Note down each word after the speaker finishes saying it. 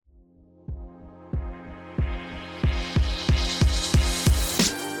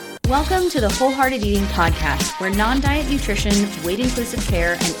Welcome to the Wholehearted Eating Podcast, where non-diet nutrition, weight-inclusive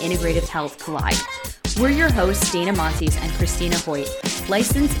care, and integrative health collide. We're your hosts, Dana Montes and Christina Hoyt,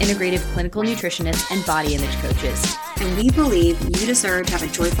 licensed integrative clinical nutritionists and body image coaches. And we believe you deserve to have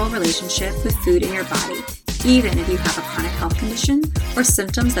a joyful relationship with food in your body, even if you have a chronic health condition or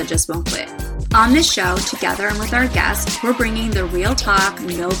symptoms that just won't quit. On this show, together and with our guests, we're bringing the real talk,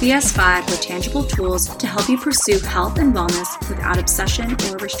 no BS vibe with tangible tools to help you pursue health and wellness without obsession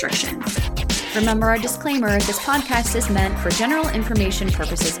or restriction. Remember our disclaimer, this podcast is meant for general information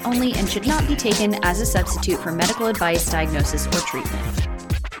purposes only and should not be taken as a substitute for medical advice, diagnosis, or treatment.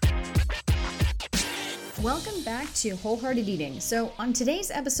 Welcome back to Wholehearted Eating. So on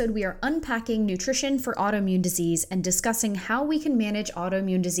today's episode, we are unpacking nutrition for autoimmune disease and discussing how we can manage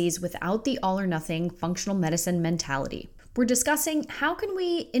autoimmune disease without the all or nothing functional medicine mentality. We're discussing how can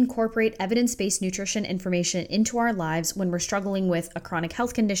we incorporate evidence-based nutrition information into our lives when we're struggling with a chronic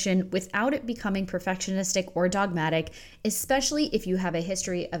health condition without it becoming perfectionistic or dogmatic, especially if you have a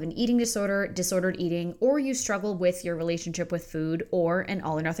history of an eating disorder, disordered eating, or you struggle with your relationship with food or an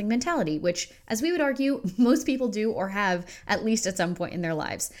all or nothing mentality, which, as we would argue, most people do or have at least at some point in their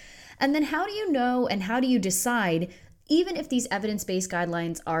lives. And then how do you know and how do you decide even if these evidence-based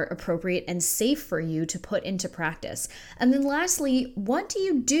guidelines are appropriate and safe for you to put into practice? And then lastly, what do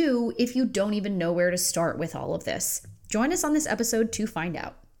you do if you don't even know where to start with all of this? Join us on this episode to find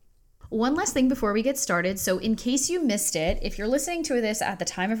out. One last thing before we get started. So in case you missed it, if you're listening to this at the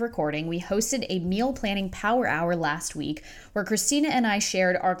time of recording, we hosted a meal planning power hour last week where Christina and I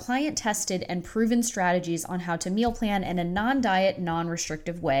shared our client tested and proven strategies on how to meal plan in a non-diet,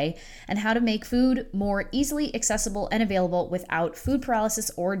 non-restrictive way and how to make food more easily accessible and available without food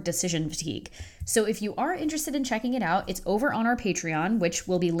paralysis or decision fatigue. So if you are interested in checking it out, it's over on our Patreon, which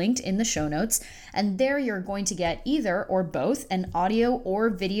will be linked in the show notes. And there you're going to get either or both an audio or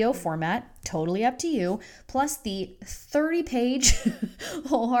video format, totally up to you, plus the 30-page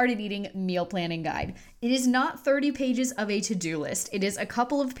Wholehearted Eating meal planning guide. It is not 30 pages of a to-do list. It is a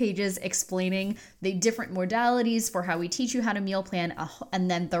couple of pages explaining the different modalities for how we teach you how to meal plan,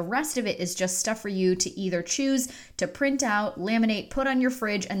 and then the rest of it is just stuff for you to either choose to print out, laminate, put on your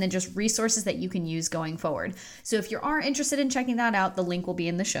fridge, and then just resources that you can use going forward. So if you are interested in checking that out, the link will be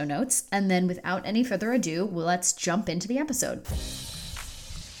in the show notes. And then without any further ado, let's jump into the episode.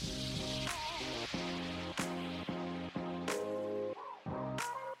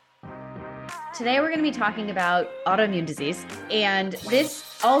 Today we're going to be talking about autoimmune disease, and this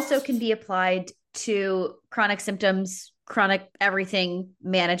also can be applied to chronic symptoms, chronic everything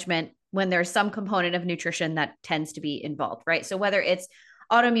management when there's some component of nutrition that tends to be involved, right? So whether it's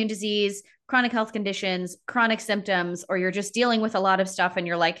autoimmune disease, chronic health conditions, chronic symptoms, or you're just dealing with a lot of stuff and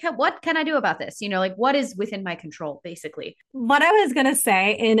you're like, hey, what can I do about this? Like what is within my control, basically? What I was going to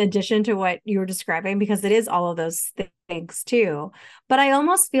say, in addition to what you were describing, because it is all of those things too, but I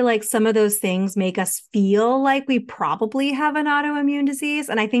almost feel like some of those things make us feel like we probably have an autoimmune disease.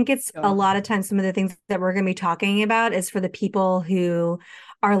 And I think it's a lot of times some of the things that we're going to be talking about is for the people who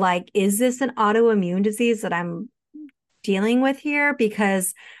are like, is this an autoimmune disease that I'm dealing with here?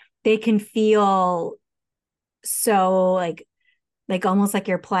 Because they can feel so like almost like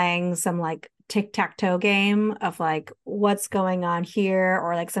you're playing some like tic-tac-toe game of like what's going on here,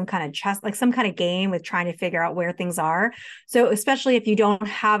 or like some kind of chess, like some kind of game with trying to figure out where things are. So especially if you don't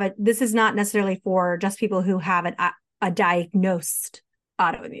have it, this is not necessarily for just people who have a diagnosed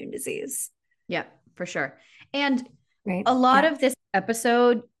autoimmune disease. Yeah, for sure. And a lot of this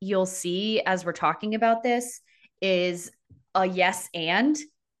episode you'll see as we're talking about this is a yes and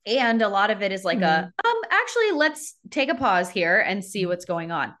a lot of it is like actually let's take a pause here and see what's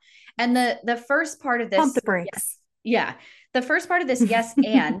going on. And the first part of this, pump the brakes. The first part of this yes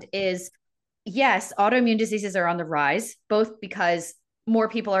and is yes, autoimmune diseases are on the rise, both because more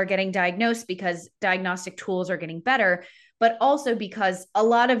people are getting diagnosed because diagnostic tools are getting better, but also because a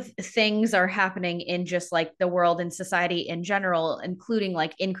lot of things are happening in just like the world and society in general, including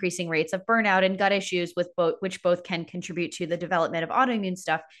like increasing rates of burnout and gut issues with which both can contribute to the development of autoimmune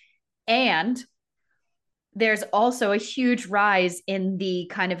stuff. And there's also a huge rise in the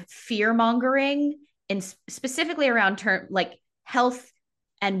kind of fear mongering and specifically around like health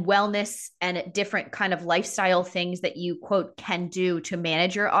and wellness and different kind of lifestyle things that you quote can do to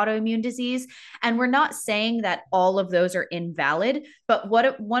manage your autoimmune disease. And we're not saying that all of those are invalid, but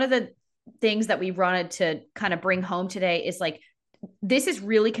one of the things that we wanted to kind of bring home today is like, this is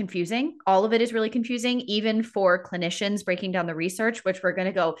really confusing. All of it is really confusing, even for clinicians breaking down the research, which we're going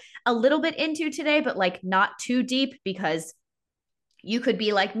to go a little bit into today, but like not too deep, because you could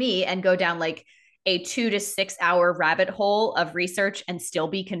be like me and go down like a 2 to 6 hour rabbit hole of research and still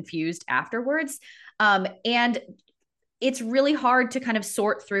be confused afterwards. And it's really hard to kind of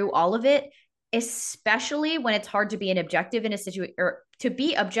sort through all of it, especially when it's hard to be an objective in a situation, or to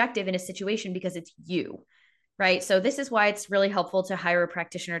be objective in a situation, because it's you, right? So this is why it's really helpful to hire a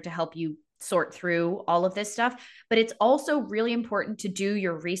practitioner to help you sort through all of this stuff. But it's also really important to do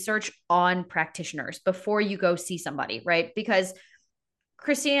your research on practitioners before you go see somebody, right? Because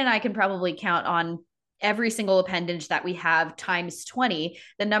Christine and I can probably count on every single appendage that we have times 20,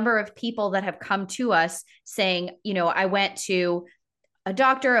 the number of people that have come to us saying, I went to a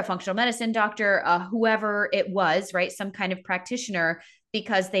doctor, a functional medicine doctor, whoever it was, right? Some kind of practitioner,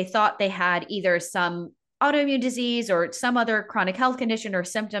 because they thought they had either some autoimmune disease or some other chronic health condition or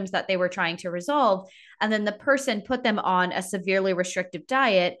symptoms that they were trying to resolve. And then the person put them on a severely restrictive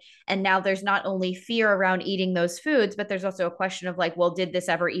diet. And now there's not only fear around eating those foods, but there's also a question of like, well, did this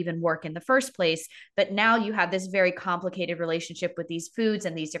ever even work in the first place? But now you have this very complicated relationship with these foods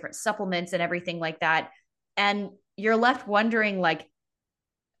and these different supplements and everything like that. And you're left wondering, like,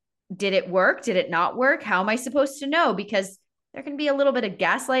 did it work? Did it not work? How am I supposed to know? Because there can be a little bit of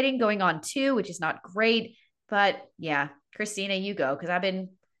gaslighting going on too, which is not great. But yeah, Christina, you go, because I've been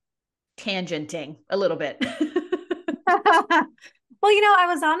tangenting a little bit. Well, I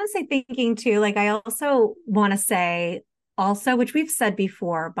was honestly thinking too, like, I also want to say also, which we've said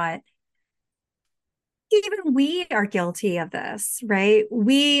before, but even we are guilty of this, right?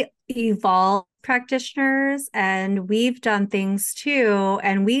 We evolve practitioners and we've done things too.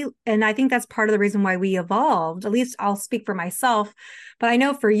 And I think that's part of the reason why we evolved. At least I'll speak for myself, but I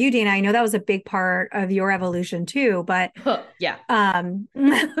know for you, Dana, I know that was a big part of your evolution too. But yeah.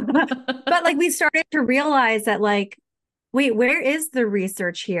 but like we started to realize that, like, wait, where is the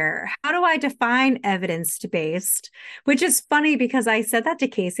research here? How do I define evidence-based? Which is funny because I said that to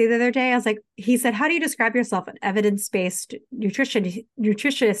Casey the other day. I was like, he said, how do you describe yourself, an evidence-based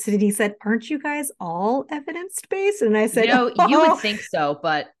nutritionist? And he said, aren't you guys all evidence-based? And I said, you would think so,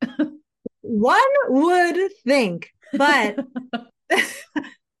 but one would think, but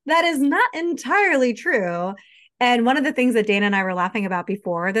that is not entirely true. And one of the things that Dana and I were laughing about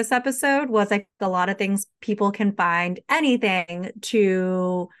before this episode was like a lot of things people can find anything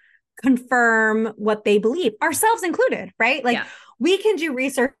to confirm what they believe, ourselves included, right? Like we can do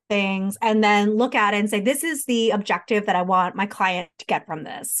research things and then look at it and say, this is the objective that I want my client to get from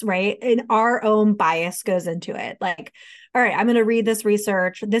this, right? And our own bias goes into it. Like, all right, I'm going to read this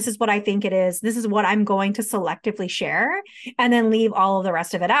research. This is what I think it is. This is what I'm going to selectively share, and then leave all of the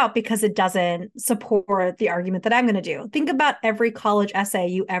rest of it out because it doesn't support the argument that I'm going to do. Think about every college essay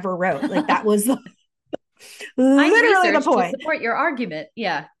you ever wrote. Like that was literally the point. To support your argument.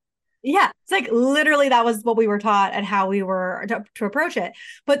 Yeah. Yeah. It's like literally that was what we were taught and how we were to approach it.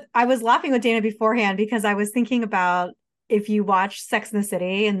 But I was laughing with Dana beforehand because I was thinking about, if you watch Sex and the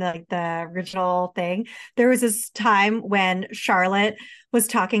City and the original thing, there was this time when Charlotte was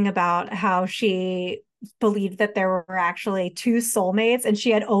talking about how she believed that there were actually two soulmates, and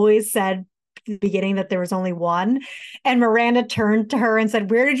she had always said at the beginning that there was only one. And Miranda turned to her and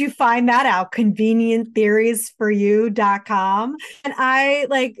said, where did you find that out? Convenienttheoriesforyou.com. And I,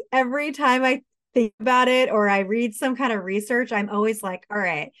 like, every time I think about it or I read some kind of research, I'm always like, all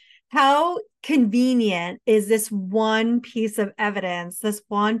right, how convenient is this one piece of evidence, this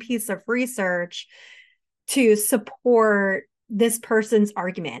one piece of research to support this person's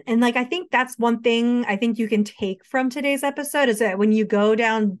argument? And like, I think that's one thing I think you can take from today's episode is that when you go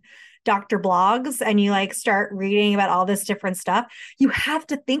down doctor blogs and you like start reading about all this different stuff, you have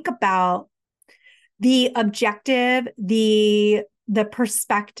to think about the objective, the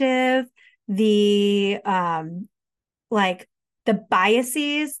perspective, the like the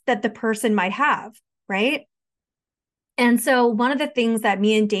biases that the person might have, right? And so one of the things that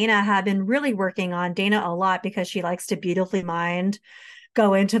me and Dana have been really working on, Dana a lot because she likes to beautifully mind,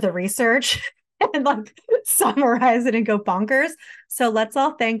 go into the research and like summarize it and go bonkers. So let's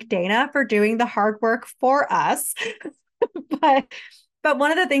all thank Dana for doing the hard work for us. But one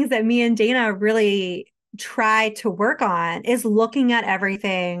of the things that me and Dana really try to work on is looking at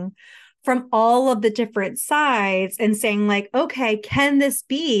everything from all of the different sides and saying like, okay, can this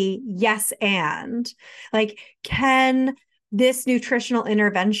be yes and? Like, can this nutritional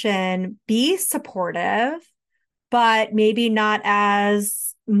intervention be supportive, but maybe not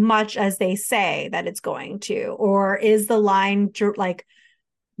as much as they say that it's going to? Or is the line like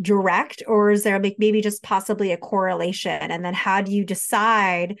direct, or is there like maybe just possibly a correlation? And then how do you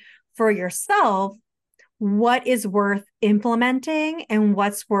decide for yourself what is worth implementing and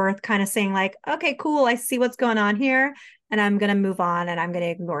what's worth kind of saying like, okay, cool, I see what's going on here, and I'm going to move on and I'm going to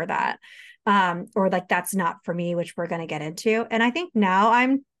ignore that. Or like, that's not for me, which we're going to get into. And I think now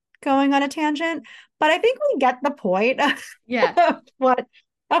I'm going on a tangent, but I think we get the point Yeah.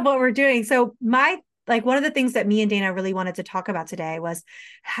 of what we're doing. So like one of the things that me and Dana really wanted to talk about today was,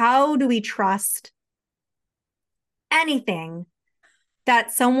 how do we trust anything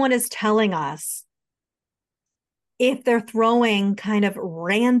that someone is telling us if they're throwing kind of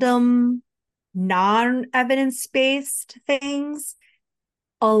random, non-evidence-based things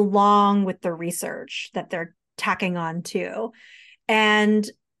along with the research that they're tacking on to? And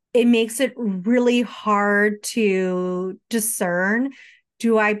it makes it really hard to discern,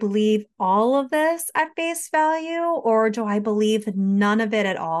 do I believe all of this at face value, or do I believe none of it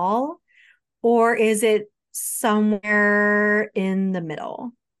at all? Or is it somewhere in the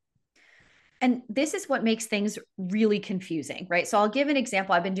middle? And this is what makes things really confusing, right? So I'll give an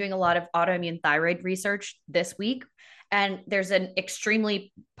example. I've been doing a lot of autoimmune thyroid research this week, and there's an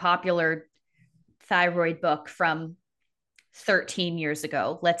extremely popular thyroid book from 13 years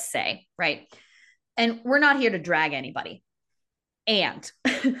ago, let's say, right? And we're not here to drag anybody. And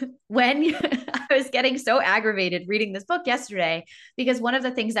when I was getting so aggravated reading this book yesterday, because one of the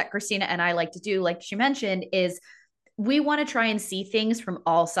things that Christina and I like to do, like she mentioned, is we want to try and see things from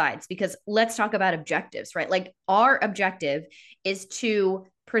all sides, because let's talk about objectives, right? Like our objective is to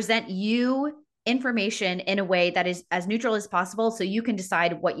present you information in a way that is as neutral as possible so you can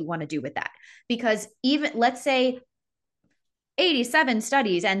decide what you want to do with that. Because even let's say 87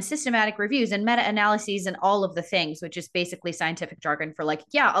 studies and systematic reviews and meta-analyses and all of the things, which is basically scientific jargon for like,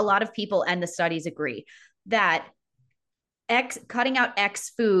 yeah, a lot of people and the studies agree that cutting out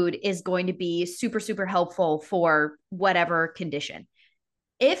X food is going to be super, super helpful for whatever condition.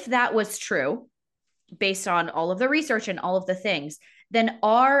 If that was true, based on all of the research and all of the things, then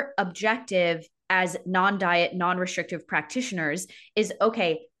our objective as non-diet, non-restrictive practitioners is,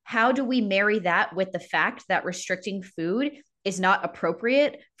 okay, how do we marry that with the fact that restricting food is not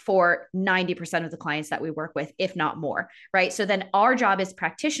appropriate for 90% of the clients that we work with, if not more, right? So then our job as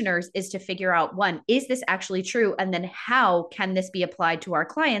practitioners is to figure out, one, is this actually true? And then how can this be applied to our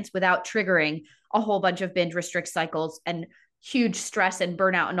clients without triggering a whole bunch of binge restrict cycles and huge stress and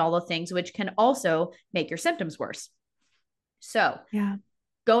burnout and all the things, which can also make your symptoms worse. So Yeah.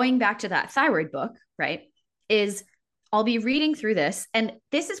 Going back to that thyroid book, right, is I'll be reading through this, and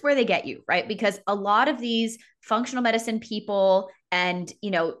this is where they get you, right? Because a lot of these functional medicine people and,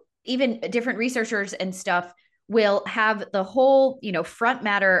 even different researchers and stuff will have the whole, front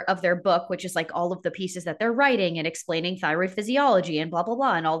matter of their book, which is like all of the pieces that they're writing and explaining thyroid physiology and blah, blah,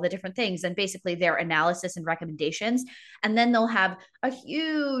 blah, and all the different things, and basically their analysis and recommendations. And then they'll have a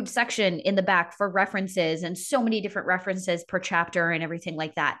huge section in the back for references and so many different references per chapter and everything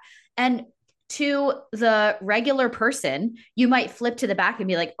like that. And to the regular person, you might flip to the back and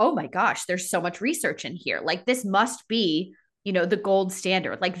be like, oh my gosh, there's so much research in here. Like this must be, the gold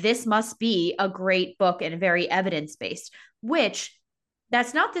standard. Like this must be a great book and very evidence-based, which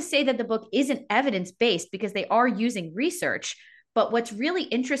that's not to say that the book isn't evidence-based, because they are using research. But what's really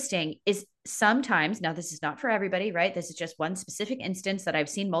interesting is sometimes, now this is not for everybody, right? This is just one specific instance that I've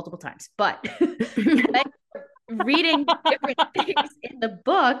seen multiple times, but reading different things in the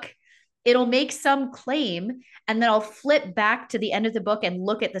book, it'll make some claim, and then I'll flip back to the end of the book and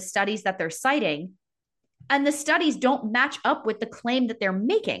look at the studies that they're citing, and the studies don't match up with the claim that they're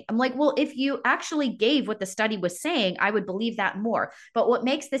making. I'm like, well, if you actually gave what the study was saying, I would believe that more. But what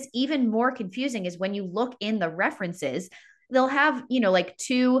makes this even more confusing is when you look in the references, they'll have, like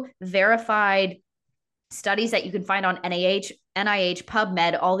 2 verified studies that you can find on NIH,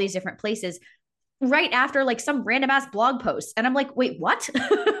 PubMed, all these different places, right after like some random ass blog post. And I'm like, wait, what?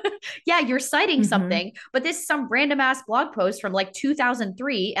 Yeah, you're citing something, but this is some random ass blog post from like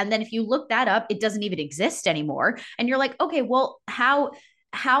 2003. And then if you look that up, it doesn't even exist anymore. And you're like, okay, well, how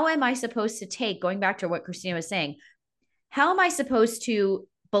am I supposed to take, going back to what Christina was saying, how am I supposed to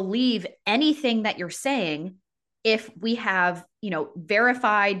believe anything that you're saying if we have,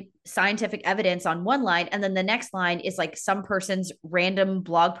 verified scientific evidence on one line, and then the next line is like some person's random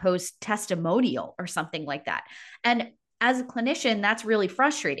blog post testimonial or something like that? And as a clinician, that's really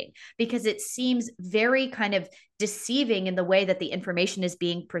frustrating, because it seems very kind of deceiving in the way that the information is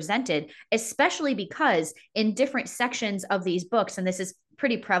being presented, especially because in different sections of these books, and this is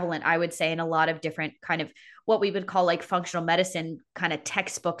pretty prevalent, I would say, in a lot of different kind of what we would call like functional medicine kind of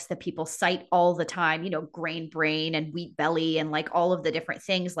textbooks that people cite all the time, Grain Brain and Wheat Belly and like all of the different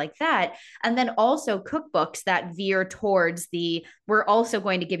things like that. And then also cookbooks that veer towards we're also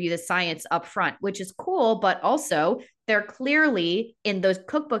going to give you the science up front, which is cool, but also they're clearly in the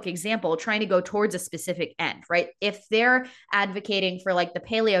cookbook example trying to go towards a specific end, right? If they're advocating for like the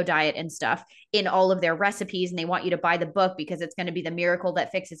paleo diet and stuff in all of their recipes and they want you to buy the book because it's going to be the miracle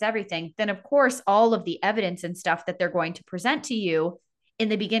that fixes everything, then of course all of the evidence and stuff that they're going to present to you in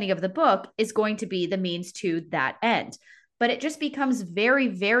the beginning of the book is going to be the means to that end. But it just becomes very,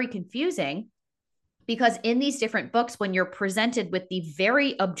 very confusing because in these different books, when you're presented with the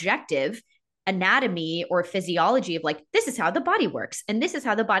very objective anatomy or physiology of like, this is how the body works, and this is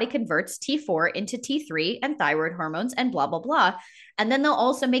how the body converts T4 into T3 and thyroid hormones and blah, blah, blah. And then they'll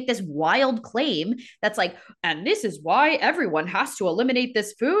also make this wild claim that's like, and this is why everyone has to eliminate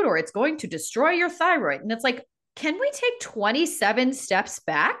this food or it's going to destroy your thyroid. And it's like, can we take 27 steps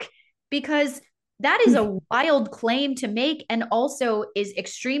back? Because that is a wild claim to make and also is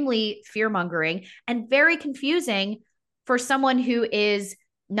extremely fear-mongering and very confusing for someone who is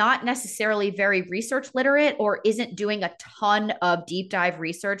not necessarily very research literate or isn't doing a ton of deep dive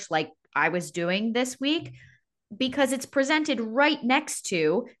research like I was doing this week, because it's presented right next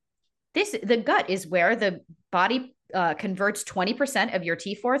to this. The gut is where the body converts 20% of your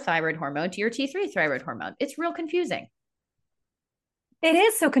T4 thyroid hormone to your T3 thyroid hormone. It's real confusing. It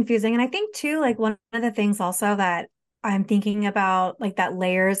is so confusing. And I think too, like one of the things also that I'm thinking about, like that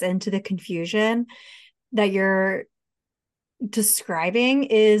layers into the confusion that you're describing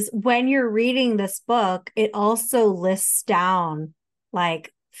is when you're reading this book, it also lists down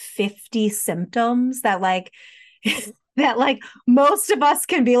like 50 symptoms that like that like most of us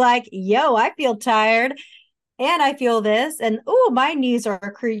can be like, yo, I feel tired. And I feel this, and oh, my knees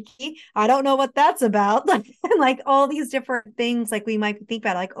are creaky. I don't know what that's about. Like all these different things, like we might think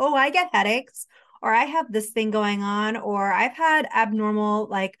about, like, oh, I get headaches, or I have this thing going on, or I've had abnormal,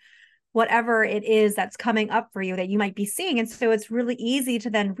 like whatever it is that's coming up for you that you might be seeing. And so it's really easy to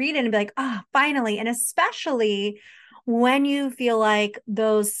then read it and be like, ah, oh, finally. And especially when you feel like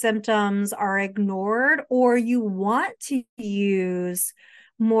those symptoms are ignored, or you want to use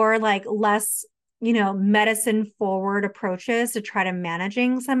more like less medicine forward approaches to try to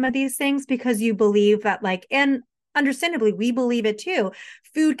managing some of these things because you believe that like, and understandably, we believe it too,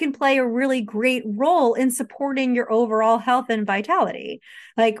 food can play a really great role in supporting your overall health and vitality,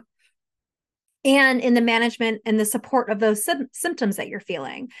 like, and in the management and the support of those symptoms that you're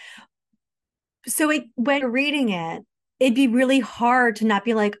feeling. So when you're reading it, it'd be really hard to not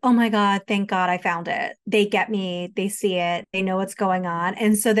be like, oh my God, thank God I found it. They get me, they see it, they know what's going on.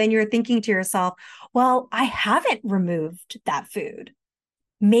 And so then you're thinking to yourself, well, I haven't removed that food.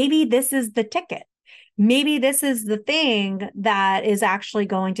 Maybe this is the ticket. Maybe this is the thing that is actually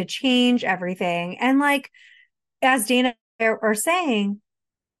going to change everything. And like, as Dana are saying,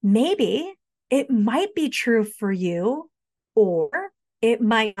 maybe it might be true for you, or it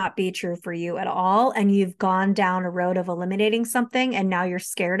might not be true for you at all. And you've gone down a road of eliminating something and now you're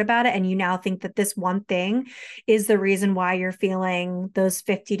scared about it. And you now think that this one thing is the reason why you're feeling those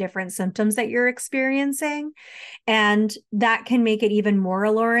 50 different symptoms that you're experiencing. And that can make it even more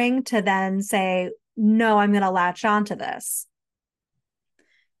alluring to then say, no, I'm going to latch onto this.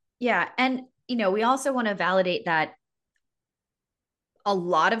 Yeah. And, we also want to validate that a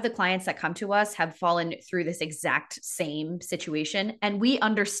lot of the clients that come to us have fallen through this exact same situation. And we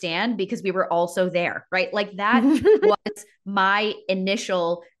understand because we were also there, right? Like that was my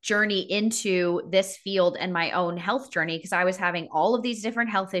initial journey into this field and my own health journey, because I was having all of these different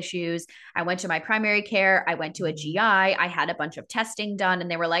health issues. I went to my primary care. I went to a GI. I had a bunch of testing done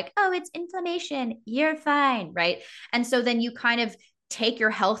and they were like, oh, it's inflammation. You're fine, right? And so then you kind of take your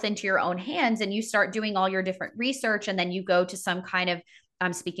health into your own hands and you start doing all your different research. And then you go to some kind of,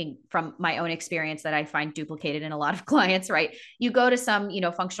 I'm speaking from my own experience that I find duplicated in a lot of clients, right? You go to some,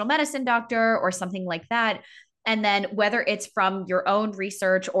 functional medicine doctor or something like that. And then whether it's from your own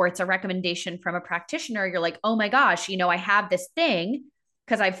research or it's a recommendation from a practitioner, you're like, oh my gosh, I have this thing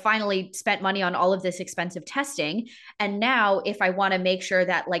because I've finally spent money on all of this expensive testing. And now if I want to make sure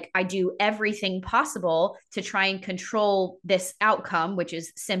that like I do everything possible to try and control this outcome, which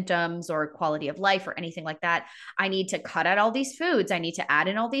is symptoms or quality of life or anything like that, I need to cut out all these foods. I need to add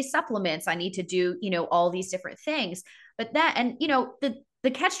in all these supplements. I need to do, all these different things. But that, and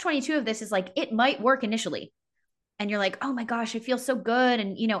the catch 22 of this is like, it might work initially. And you're like, oh my gosh, I feel so good.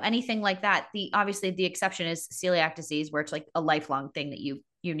 And, anything like that. Obviously the exception is celiac disease, where it's like a lifelong thing that you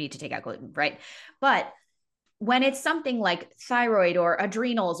need to take out gluten, right? But when it's something like thyroid or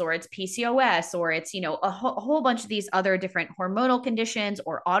adrenals, or it's PCOS, or it's, a whole bunch of these other different hormonal conditions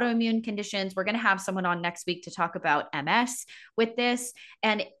or autoimmune conditions, we're going to have someone on next week to talk about MS with this.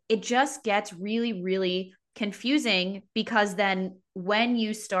 And it just gets really, really confusing, because then when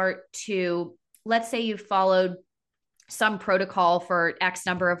you start to, let's say you followed some protocol for X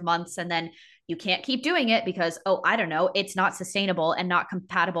number of months, and then you can't keep doing it because, oh, I don't know, it's not sustainable and not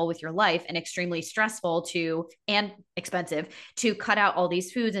compatible with your life and extremely stressful to and expensive to cut out all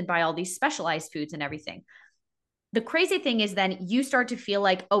these foods and buy all these specialized foods and everything. The crazy thing is then you start to feel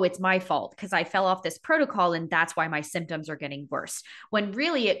like, oh, it's my fault because I fell off this protocol and that's why my symptoms are getting worse. When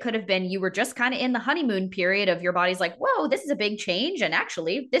really it could have been you were just kind of in the honeymoon period of your body's like, whoa, this is a big change. And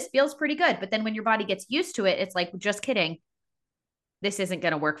actually, this feels pretty good. But then when your body gets used to it, it's like, just kidding. This isn't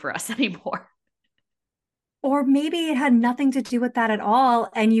going to work for us anymore. Or maybe it had nothing to do with that at all.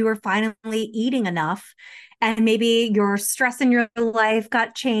 And you were finally eating enough. And maybe your stress in your life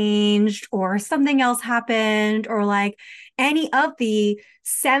got changed, or something else happened, or like any of the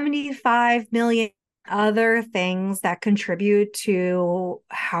 75 million other things that contribute to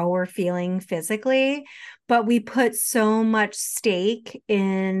how we're feeling physically. But we put so much stake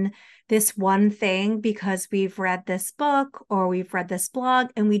in this one thing because we've read this book or we've read this blog,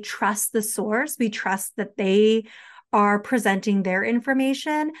 and we trust the source. We trust that they are presenting their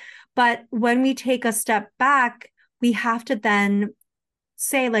information. But when we take a step back, we have to then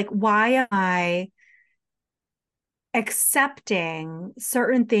say, like, why am I accepting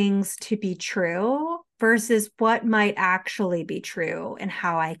certain things to be true versus what might actually be true and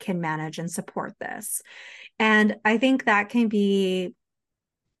how I can manage and support this? And I think that can be,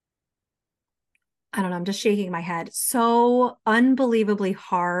 I don't know, I'm just shaking my head, so unbelievably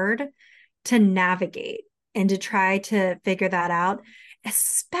hard to navigate and to try to figure that out,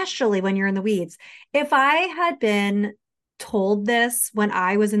 especially when you're in the weeds. If I had been told this when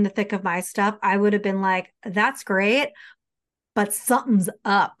I was in the thick of my stuff, I would have been like, that's great, but something's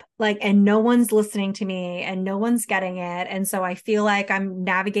up. Like, and no one's listening to me and no one's getting it. And so I feel like I'm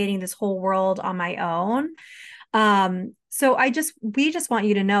navigating this whole world on my own. So we just want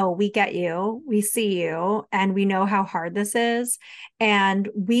you to know we get you, we see you, and we know how hard this is. And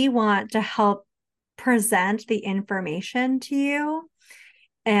we want to help present the information to you,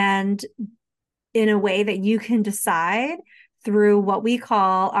 and in a way that you can decide through what we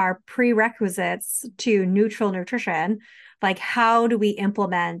call our prerequisites to neutral nutrition. Like, how do we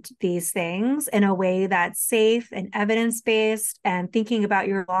implement these things in a way that's safe and evidence-based, and thinking about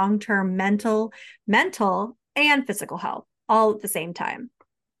your long-term mental and physical health all at the same time?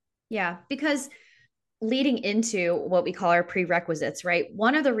 Yeah, because leading into what we call our prerequisites, right?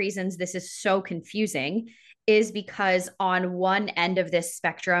 One of the reasons this is so confusing is because on one end of this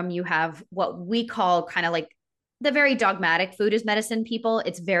spectrum, you have what we call kind of like the very dogmatic food is medicine people.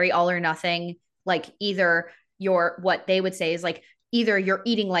 It's very all or nothing. Like, either what they would say is like, either you're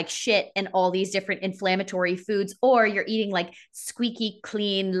eating like shit and all these different inflammatory foods, or you're eating like squeaky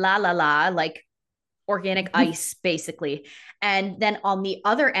clean, la la la, like organic ice, basically. And then on the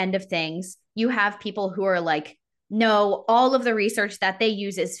other end of things, you have people who are like, no, all of the research that they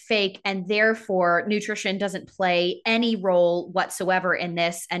use is fake, and therefore nutrition doesn't play any role whatsoever in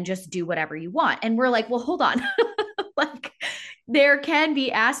this, and just do whatever you want. And we're like, well, hold on. Like, there can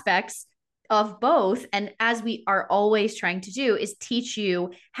be aspects of both. And as we are always trying to do, is teach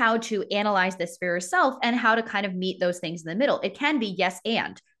you how to analyze this for yourself and how to kind of meet those things in the middle. It can be yes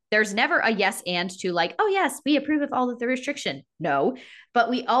and. There's never a yes and to like, oh, yes, we approve of all of the restriction. No, but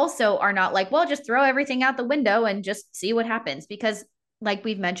we also are not like, well, just throw everything out the window and just see what happens. Because, like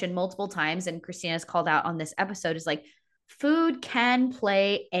we've mentioned multiple times, and Christina's called out on this episode, is like, food can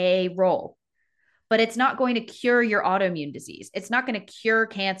play a role, but it's not going to cure your autoimmune disease. It's not going to cure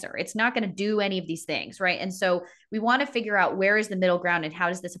cancer. It's not going to do any of these things, right? And so we want to figure out where is the middle ground and how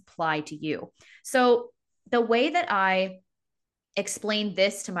does this apply to you? So the way that I explain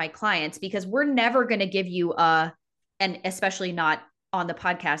this to my clients, because we're never going to give you and especially not on the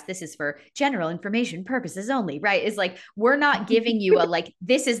podcast, this is for general information purposes only, right? Is like, we're not giving you a like,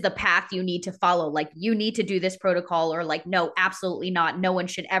 this is the path you need to follow, like you need to do this protocol, or like, no, absolutely not, no one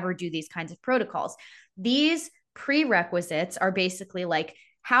should ever do these kinds of protocols. These prerequisites are basically like,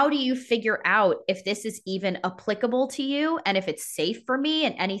 how do you figure out if this is even applicable to you and if it's safe for me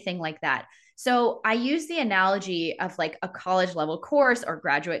and anything like that? So I use the analogy of like a college level course or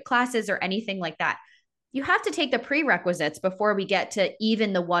graduate classes or anything like that. You have to take the prerequisites before we get to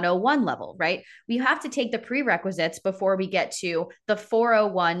even the 101 level, right? We have to take the prerequisites before we get to the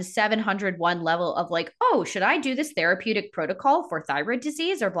 401, 701 level of like, oh, should I do this therapeutic protocol for thyroid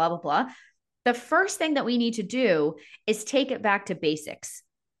disease or blah, blah, blah. The first thing that we need to do is take it back to basics.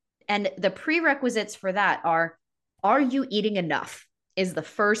 And the prerequisites for that are you eating enough? Is the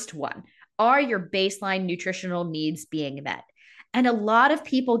first one. Are your baseline nutritional needs being met? And a lot of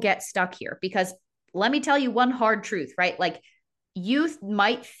people get stuck here because let me tell you one hard truth, right? Like, you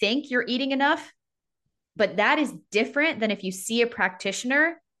might think you're eating enough, But that is different than if you see a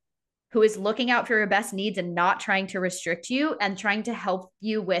practitioner who is looking out for your best needs and not trying to restrict you and trying to help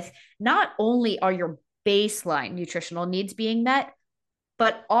you with not only are your baseline nutritional needs being met,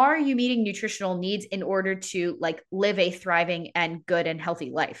 but are you meeting nutritional needs in order to like live a thriving and good and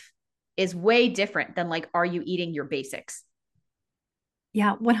healthy life is way different than like, are you eating your basics?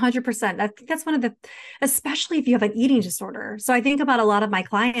 Yeah, 100%. I think that's one of the, especially if you have an eating disorder. So I think about a lot of my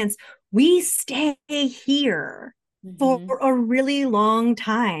clients, we stay here for Mm-hmm. a really long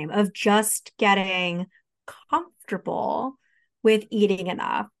time of just getting comfortable with eating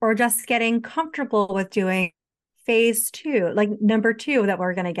enough or just getting comfortable with doing phase two, like number two that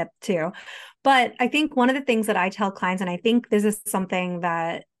we're going to get to. But I think one of the things that I tell clients, and I think this is something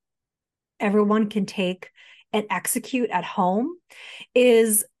that everyone can take and execute at home,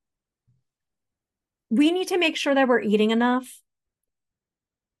 is we need to make sure that we're eating enough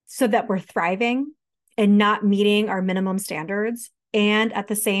so that we're thriving and not meeting our minimum standards. And at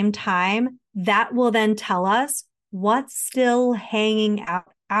the same time, that will then tell us what's still hanging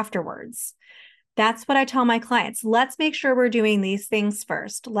out afterwards. That's what I tell my clients. Let's make sure we're doing these things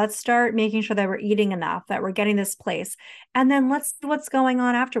first. Let's start making sure that we're eating enough, that we're getting this place. And then let's see what's going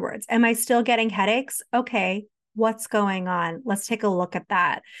on afterwards. Am I still getting headaches? Okay, what's going on? Let's take a look at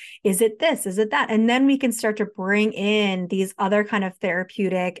that. Is it this? Is it that? And then we can start to bring in these other kind of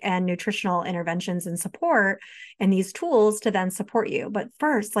therapeutic and nutritional interventions and support and these tools to then support you. But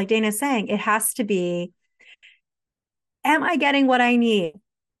first, like Dana's saying, it has to be, am I getting what I need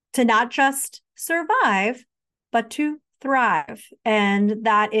to not just survive, but to thrive? And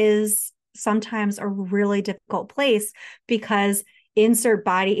that is sometimes a really difficult place because insert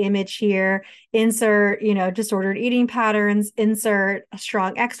body image here, insert, disordered eating patterns, insert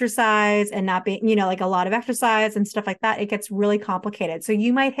strong exercise and not being, like a lot of exercise and stuff like that. It gets really complicated. So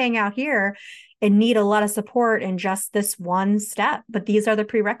you might hang out here and need a lot of support in just this one step, but these are the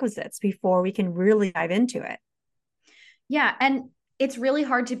prerequisites before we can really dive into it. Yeah. And it's really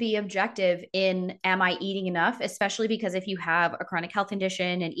hard to be objective in am I eating enough, especially because if you have a chronic health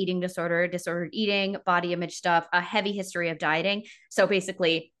condition, an eating disorder, disordered eating, body image stuff, a heavy history of dieting. So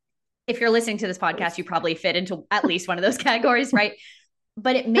basically, if you're listening to this podcast, you probably fit into at least one of those categories, right?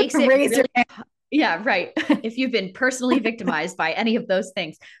 But it makes it really, yeah, right. If you've been personally victimized by any of those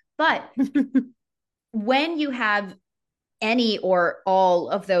things. But when you have any or all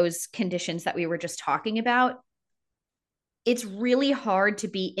of those conditions that we were just talking about, it's really hard to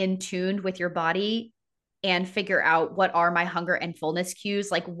be in tune with your body and figure out what are my hunger and fullness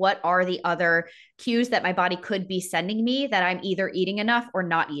cues, like what are the other cues that my body could be sending me that I'm either eating enough or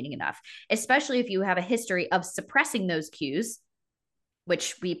not eating enough, especially if you have a history of suppressing those cues,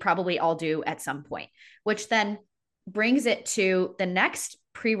 which we probably all do at some point, which then brings it to the next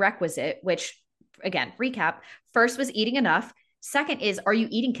prerequisite, which again, recap, first was eating enough. Second is, are you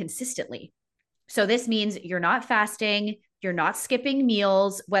eating consistently? So this means you're not fasting, you're not skipping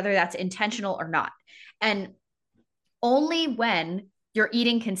meals, whether that's intentional or not. And only when you're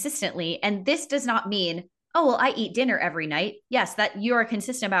eating consistently, and this does not mean, oh, well, I eat dinner every night. Yes, that you are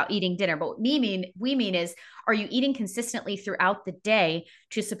consistent about eating dinner. But what we mean is, are you eating consistently throughout the day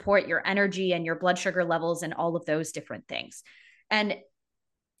to support your energy and your blood sugar levels and all of those different things? And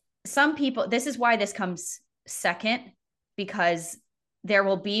some people, this is why this comes second, because there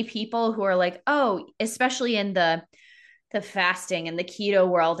will be people who are like, oh, especially in the fasting and the keto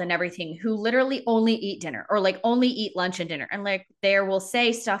world and everything, who literally only eat dinner or like only eat lunch and dinner. And like there will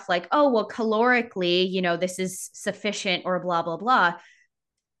say stuff like, oh, well, calorically, this is sufficient or blah, blah, blah.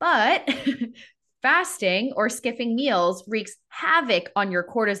 But fasting or skipping meals wreaks havoc on your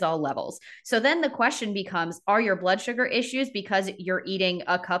cortisol levels. So then the question becomes, are your blood sugar issues because you're eating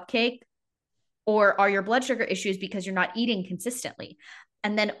a cupcake? Or are your blood sugar issues because you're not eating consistently?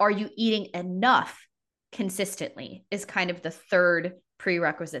 And then are you eating enough consistently is kind of the third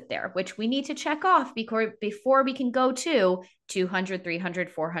prerequisite there, which we need to check off before we can go to 200, 300,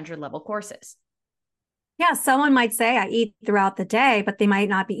 400 level courses. Yeah, someone might say I eat throughout the day, but they might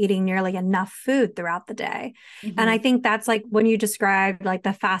not be eating nearly enough food throughout the day. Mm-hmm. And I think that's like when you described like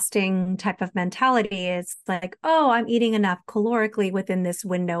the fasting type of mentality, it's like, oh, I'm eating enough calorically within this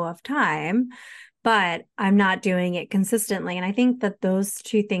window of time, but I'm not doing it consistently. And I think that those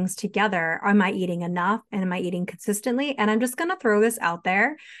two things together, am I eating enough and am I eating consistently? And I'm just going to throw this out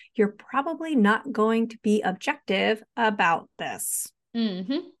there. You're probably not going to be objective about this.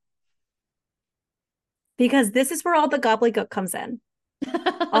 Mm-hmm. Because this is where all the gobbledygook comes in.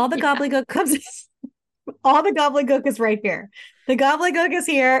 All the gobbledygook comes in. All the gobbledygook is right here. The gobbledygook is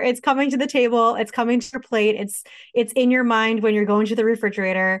here. It's coming to the table. It's coming to your plate. It's in your mind when you're going to the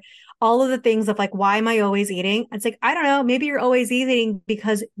refrigerator. all of the things of like, why am I always eating? It's like, I don't know, maybe you're always eating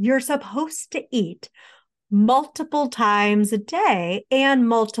because you're supposed to eat multiple times a day and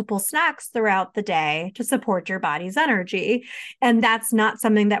multiple snacks throughout the day to support your body's energy. And that's not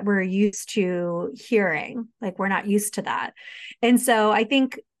something that we're used to hearing. Like, we're not used to that. And so I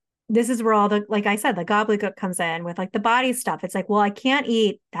think this is where all the, like I said, the gobbledygook comes in with like the body stuff. It's like, well, I can't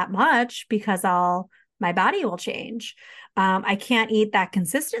eat that much because my body will change. I can't eat that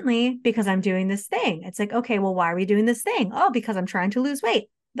consistently because I'm doing this thing. It's like, okay, well, why are we doing this thing? Oh, because I'm trying to lose weight.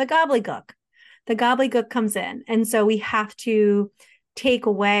 The gobbledygook comes in. And so we have to take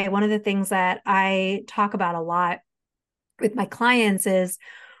away, one of the things that I talk about a lot with my clients is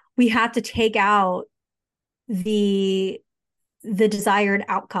we have to take out the desired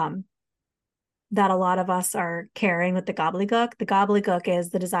outcome that a lot of us are carrying with the gobbledygook. The gobbledygook is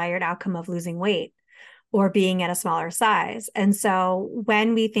the desired outcome of losing weight or being at a smaller size. And so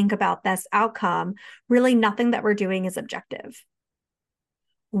when we think about this outcome, really nothing that we're doing is objective.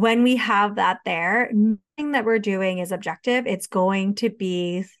 When we have that there, nothing that we're doing is objective. It's going to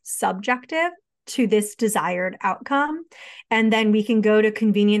be subjective to this desired outcome. And then we can go to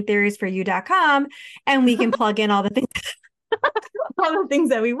convenienttheoriesforyou.com and we can plug in all the things all the things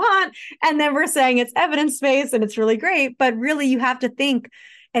that we want. And then we're saying it's evidence-based and it's really great. But really, you have to think,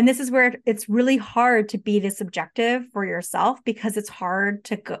 and this is where it's really hard to be this objective for yourself because it's hard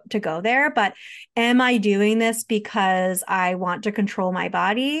to go there. But am I doing this because I want to control my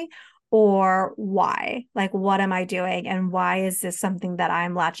body? Or why? Like, what am I doing? And why is this something that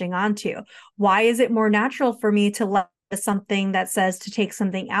I'm latching onto? Why is it more natural for me to let something that says to take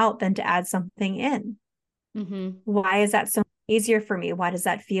something out than to add something in? Mm-hmm. Why is that so easier for me? Why does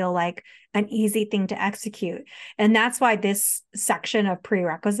that feel like an easy thing to execute? And that's why this section of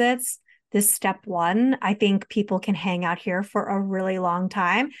prerequisites, this step 1, I think people can hang out here for a really long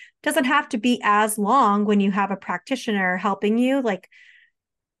time. It doesn't have to be as long when you have a practitioner helping you like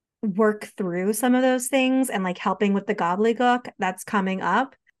work through some of those things and like helping with the gobbledygook that's coming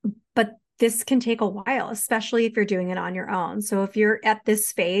up. But this can take a while, especially if you're doing it on your own. So if you're at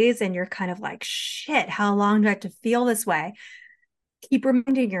this phase and you're kind of like, shit, how long do I have to feel this way? Keep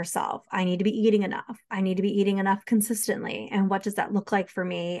reminding yourself, I need to be eating enough. I need to be eating enough consistently. And what does that look like for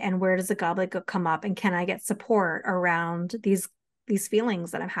me? And where does the gobbledygook come up? And can I get support around these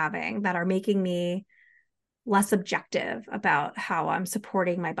feelings that I'm having that are making me less objective about how I'm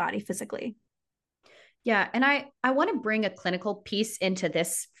supporting my body physically? Yeah. And I want to bring a clinical piece into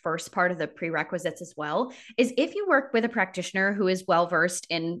this first part of the prerequisites as well, is if you work with a practitioner who is well-versed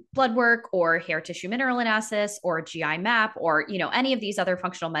in blood work or hair tissue mineral analysis or GI map or, any of these other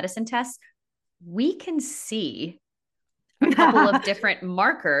functional medicine tests, we can see a couple of different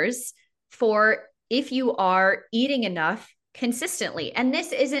markers for if you are eating enough consistently. And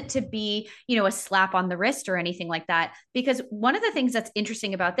this isn't to be, a slap on the wrist or anything like that, because one of the things that's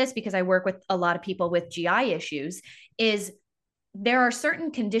interesting about this, because I work with a lot of people with GI issues, is there are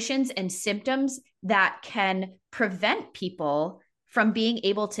certain conditions and symptoms that can prevent people from being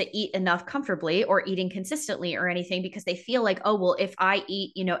able to eat enough comfortably or eating consistently or anything, because they feel like, oh, well, if I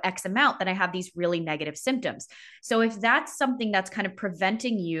eat, X amount, then I have these really negative symptoms. So if that's something that's kind of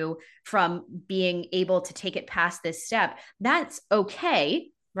preventing you from being able to take it past this step, that's okay,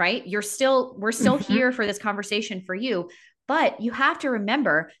 right? We're still here for this conversation for you. But you have to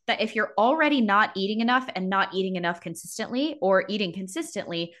remember that if you're already not eating enough and not eating enough consistently or eating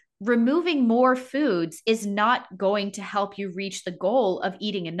consistently, removing more foods is not going to help you reach the goal of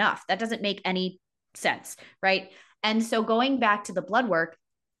eating enough. That doesn't make any sense, right? And so going back to the blood work,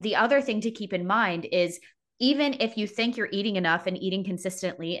 the other thing to keep in mind is even if you think you're eating enough and eating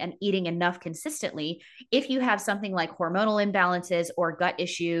consistently and eating enough consistently, if you have something like hormonal imbalances or gut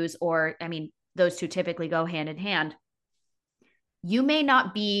issues, or, those two typically go hand in hand, you may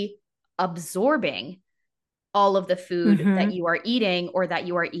not be absorbing all of the food that you are eating or that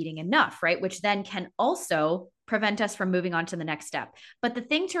you are eating enough, right? Which then can also prevent us from moving on to the next step. But the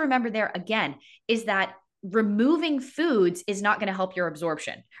thing to remember there again is that removing foods is not going to help your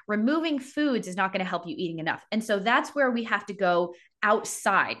absorption. Removing foods is not going to help you eating enough. And so that's where we have to go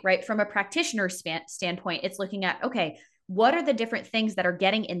outside, right? From a practitioner standpoint, it's looking at, okay, what are the different things that are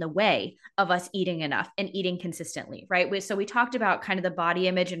getting in the way of us eating enough and eating consistently, right? So we talked about kind of the body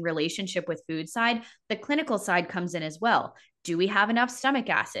image and relationship with food side. The clinical side comes in as well. Do we have enough stomach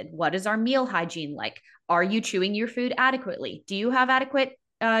acid? What is our meal hygiene like? Are you chewing your food adequately? Do you have adequate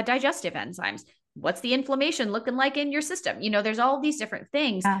digestive enzymes? What's the inflammation looking like in your system? There's all these different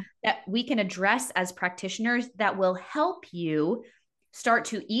things that we can address as practitioners that will help you start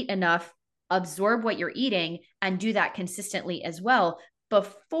to eat enough, absorb what you're eating, and do that consistently as well.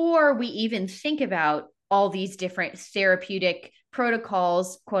 before we even think about all these different therapeutic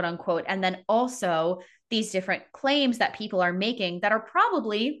protocols, quote unquote, and then also these different claims that people are making that are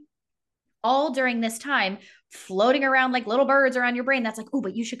probably all during this time floating around like little birds around your brain. That's like, oh,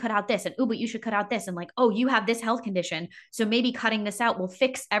 but you should cut out this, and oh, but you should cut out this, and like, oh, you have this health condition, so maybe cutting this out will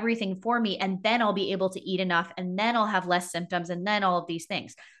fix everything for me, and then I'll be able to eat enough, and then I'll have less symptoms, and then all of these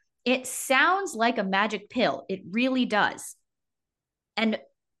things. It sounds like a magic pill. It really does. And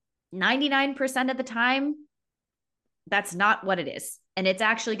 99% of the time, that's not what it is. And it's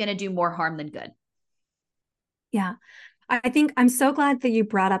actually going to do more harm than good. Yeah. I think I'm so glad that you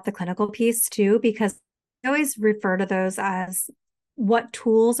brought up the clinical piece too, because I always refer to those as what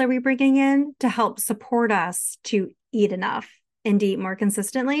tools are we bringing in to help support us to eat enough and to eat more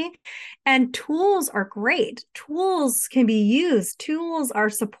consistently. And tools are great. Tools can be used. Tools are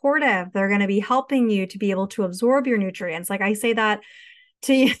supportive. They're going to be helping you to be able to absorb your nutrients. Like I say that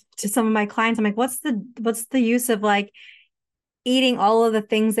to some of my clients. I'm like, what's the use of like eating all of the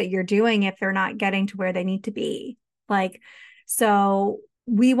things that you're doing if they're not getting to where they need to be? Like, so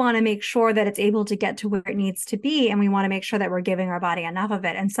we want to make sure that it's able to get to where it needs to be. And we want to make sure that we're giving our body enough of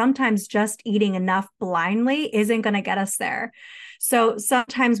it. And sometimes just eating enough blindly isn't going to get us there. So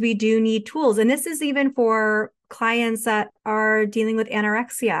sometimes we do need tools. And this is even for clients that are dealing with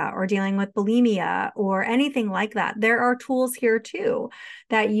anorexia or dealing with bulimia or anything like that. There are tools here too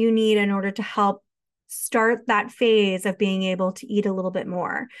that you need in order to help start that phase of being able to eat a little bit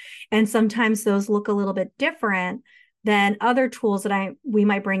more. And sometimes those look a little bit different than other tools that we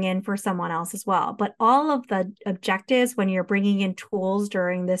might bring in for someone else as well. But all of the objectives when you're bringing in tools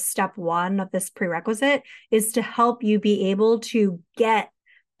during this step one of this prerequisite is to help you be able to get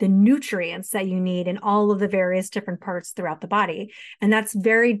the nutrients that you need in all of the various different parts throughout the body. And that's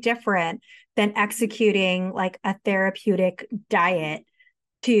very different than executing like a therapeutic diet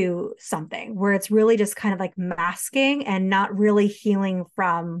to something where it's really just kind of like masking and not really healing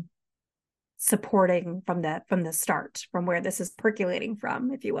from supporting from the start, from where this is percolating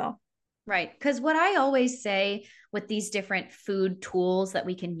from, if you will. Right. Because what I always say with these different food tools that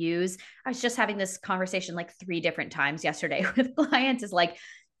we can use, I was just having this conversation like 3 different times yesterday with clients, is like,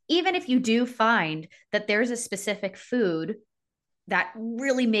 even if you do find that there's a specific food that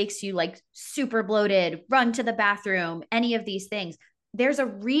really makes you like super bloated, run to the bathroom, any of these things, there's a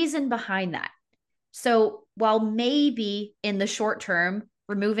reason behind that. So while maybe in the short term,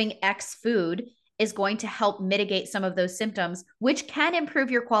 removing X food is going to help mitigate some of those symptoms, which can improve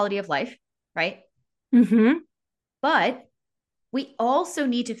your quality of life, right? Mm-hmm. But we also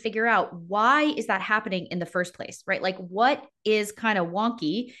need to figure out, why is that happening in the first place, right? Like, what is kind of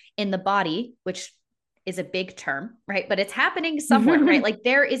wonky in the body, which is a big term, right? But it's happening somewhere, right? Like,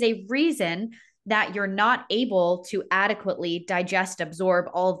 there is a reason that you're not able to adequately digest, absorb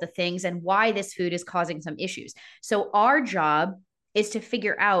all of the things, and why this food is causing some issues. So our job is to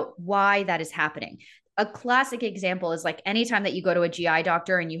figure out why that is happening. A classic example is like anytime that you go to a GI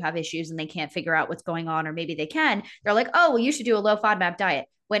doctor and you have issues and they can't figure out what's going on, or maybe they can, they're like, oh, well, you should do a low FODMAP diet.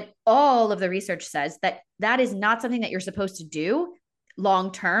 When all of the research says that that is not something that you're supposed to do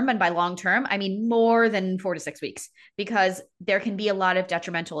long term. And by long term, I mean more than 4 to 6 weeks, because there can be a lot of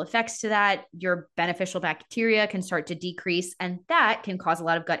detrimental effects to that. Your beneficial bacteria can start to decrease, and that can cause a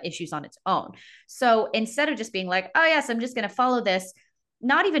lot of gut issues on its own. So instead of just being like, oh, yes, I'm just going to follow this,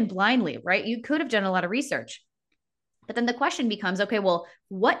 not even blindly, right? You could have done a lot of research. But then the question becomes, okay, well,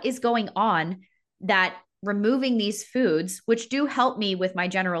 what is going on that removing these foods, which do help me with my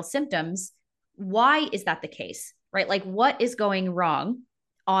general symptoms, why is that the case? Right? Like, what is going wrong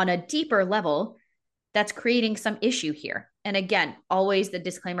on a deeper level that's creating some issue here? And again, always the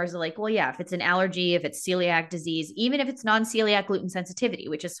disclaimers are like, well, yeah, if it's an allergy, if it's celiac disease, even if it's non-celiac gluten sensitivity,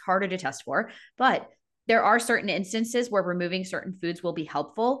 which is harder to test for, but there are certain instances where removing certain foods will be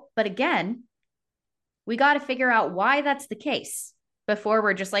helpful. But again, we got to figure out why that's the case before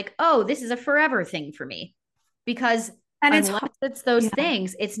we're just like, oh, this is a forever thing for me. Because unless it's those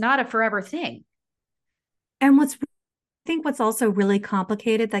things, it's not a forever thing. And I think what's also really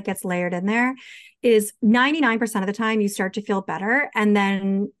complicated that gets layered in there is 99% of the time you start to feel better. And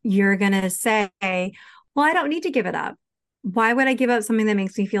then you're going to say, well, I don't need to give it up. Why would I give up something that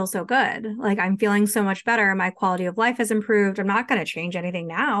makes me feel so good? Like, I'm feeling so much better. My quality of life has improved. I'm not going to change anything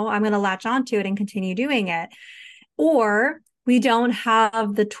now. I'm going to latch onto it and continue doing it. Or we don't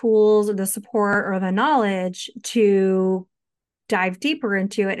have the tools or the support or the knowledge to dive deeper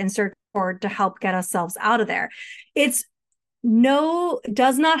into it and search for to help get ourselves out of there. Does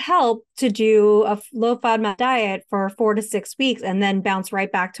not help to do a low FODMAP diet for 4 to 6 weeks and then bounce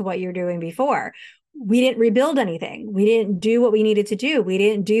right back to what you're doing before. we didn't rebuild anything. We didn't do what we needed to do. We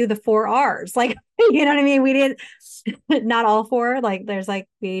didn't do the 4 R's. Like, you know what I mean? We didn't, not all four, like there's like,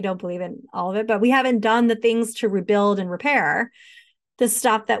 we don't believe in all of it, but we haven't done the things to rebuild and repair the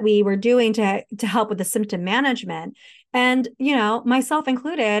stuff that we were doing to help with the symptom management. And, you know, myself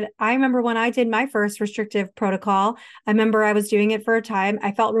included, I remember when I did my first restrictive protocol, I remember I was doing it for a time.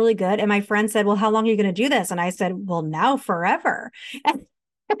 I felt really good. And my friend said, well, how long are you going to do this? And I said, well, now forever.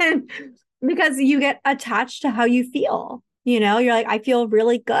 And because you get attached to how you feel, you know, you're like, I feel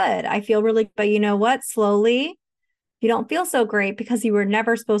really good. I feel really, but you know what? Slowly, you don't feel so great because you were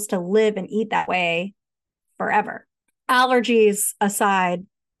never supposed to live and eat that way forever. Allergies aside.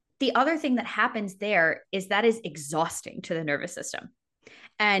 The other thing that happens there is that is exhausting to the nervous system.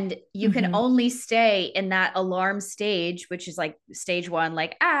 And you can only stay in that alarm stage, which is like stage one,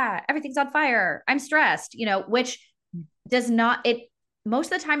 like, everything's on fire. I'm stressed, you know, which does not, it,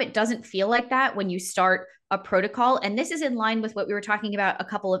 most of the time, it doesn't feel like that when you start a protocol. And this is in line with what we were talking about a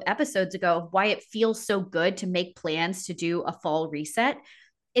couple of episodes ago, of why it feels so good to make plans to do a fall reset.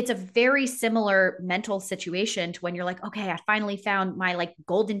 It's a very similar mental situation to when you're like, okay, I finally found my like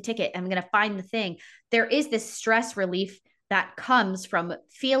golden ticket. I'm going to find the thing. There is this stress relief that comes from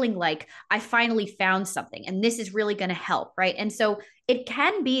feeling like I finally found something and this is really going to help. Right. And so it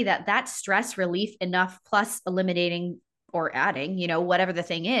can be that stress relief enough plus eliminating or adding, you know, whatever the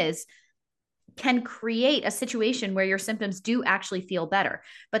thing is, can create a situation where your symptoms do actually feel better.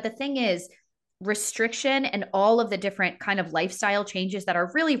 But the thing is, restriction and all of the different kind of lifestyle changes that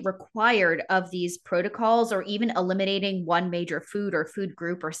are really required of these protocols, or even eliminating one major food or food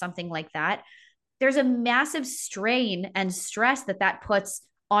group or something like that, there's a massive strain and stress that puts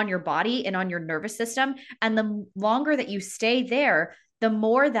on your body and on your nervous system. And the longer that you stay there, the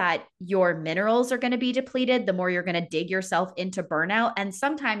more that your minerals are going to be depleted, the more you're going to dig yourself into burnout. And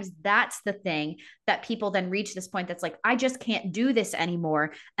sometimes that's the thing that people then reach this point that's like, I just can't do this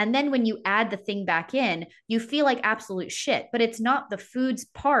anymore. And then when you add the thing back in, you feel like absolute shit. But it's not the food's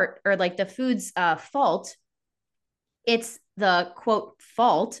part, or like the food's fault. It's the quote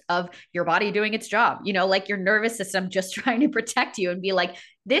fault of your body doing its job, you know, like your nervous system just trying to protect you and be like,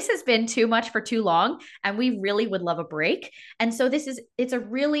 this has been too much for too long and we really would love a break. And so it's a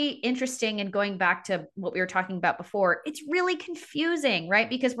really interesting, and going back to what we were talking about before, it's really confusing, right?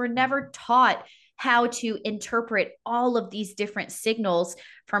 Because we're never taught how to interpret all of these different signals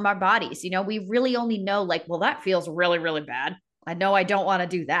from our bodies. You know, we really only know like, well, that feels really, really bad. I know I don't want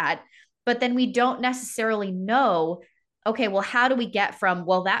to do that. But then we don't necessarily know, okay, well, how do we get from,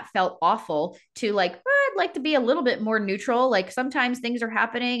 well, that felt awful to like, I'd like to be a little bit more neutral. Like sometimes things are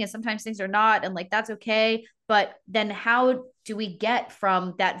happening and sometimes things are not. And like, that's okay. But then how do we get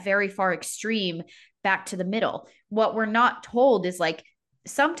from that very far extreme back to the middle? What we're not told is like,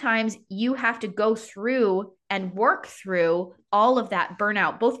 sometimes you have to go through and work through all of that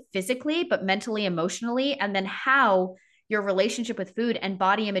burnout, both physically, but mentally, emotionally, and then how your relationship with food and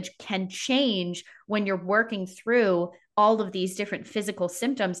body image can change when you're working through all of these different physical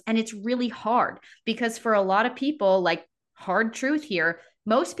symptoms. And it's really hard because for a lot of people, like, hard truth here,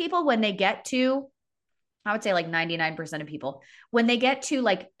 most people, when they get to, I would say like 99% of people, when they get to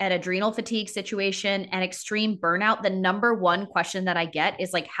like an adrenal fatigue situation and extreme burnout, the number one question that I get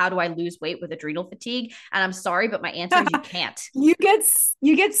is like, how do I lose weight with adrenal fatigue? And I'm sorry, but my answer is you can't. You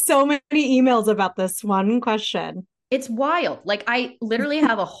get so many emails about this one question. It's wild. Like I literally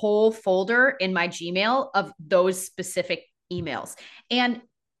have a whole folder in my Gmail of those specific emails. And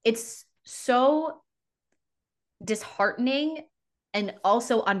it's so disheartening and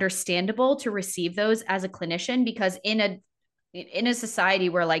also understandable to receive those as a clinician, because in a society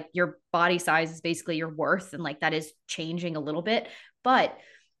where like your body size is basically your worth, and like that is changing a little bit. But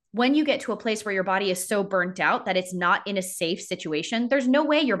when you get to a place where your body is so burnt out that it's not in a safe situation, there's no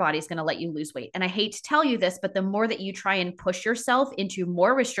way your body's going to let you lose weight. And I hate to tell you this, but the more that you try and push yourself into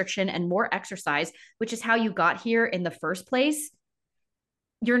more restriction and more exercise, which is how you got here in the first place,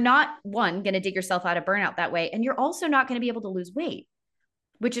 you're not, one, going to dig yourself out of burnout that way. And you're also not going to be able to lose weight,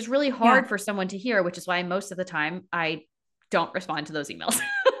 which is really hard for someone to hear, which is why most of the time I don't respond to those emails.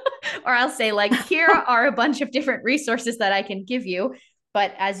 Or I'll say like, here are a bunch of different resources that I can give you.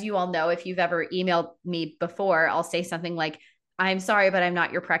 But as you all know, if you've ever emailed me before, I'll say something like, I'm sorry, but I'm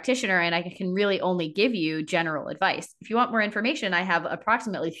not your practitioner and I can really only give you general advice. If you want more information, I have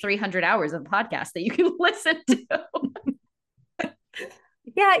approximately 300 hours of podcasts that you can listen to.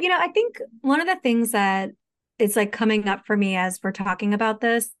 Yeah, you know, I think one of the things that is like coming up for me as we're talking about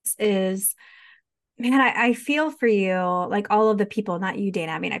this is Man, I feel for you, like all of the people, not you,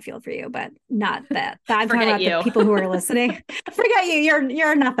 Dana. I mean, I feel for you, but not that. I'm talking Forget about the you. people who are listening. Forget you.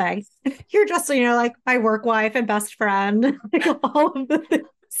 You're nothing. You're just, like my work wife and best friend, like all of the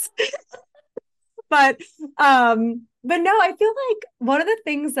things. But no, I feel like one of the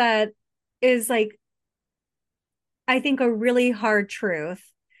things that is like, I think a really hard truth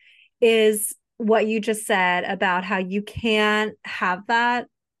is what you just said about how you can't have that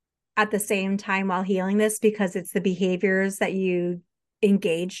at the same time while healing this because it's the behaviors that you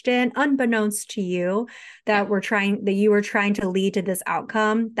engaged in unbeknownst to you Yeah. that you were trying to lead to this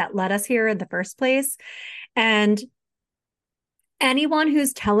outcome that led us here in the first place. And anyone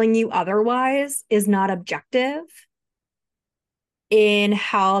who's telling you otherwise is not objective in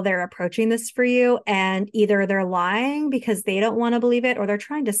how they're approaching this for you, and either they're lying because they don't want to believe it or they're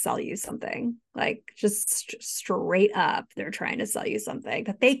trying to sell you something, like just straight up they're trying to sell you something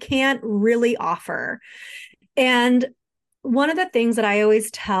that they can't really offer. And one of the things that I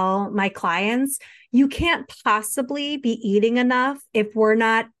always tell my clients, you can't possibly be eating enough if we're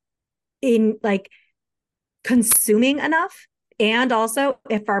not in like consuming enough, and also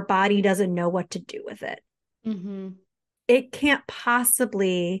if our body doesn't know what to do with it. Mm-hmm. It can't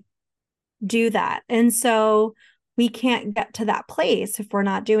possibly do that. And so we can't get to that place if we're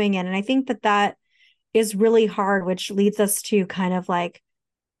not doing it. And I think that that is really hard, which leads us to kind of like,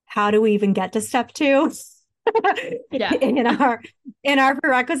 how do we even get to step two Yeah. in our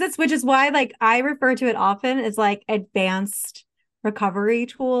prerequisites, which is why like I refer to it often as like advanced recovery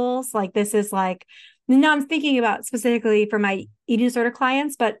tools. Like this is like, now I'm thinking about specifically for my eating disorder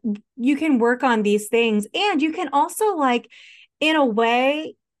clients, but you can work on these things, and you can also like, in a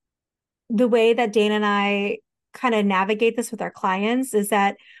way, the way that Dana and I kind of navigate this with our clients is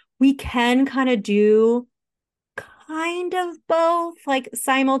that we can kind of do kind of both like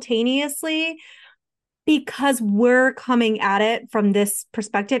simultaneously, because we're coming at it from this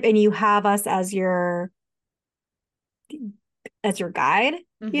perspective and you have us as your guide,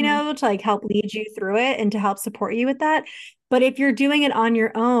 Mm-hmm. to like help lead you through it and to help support you with that. But if you're doing it on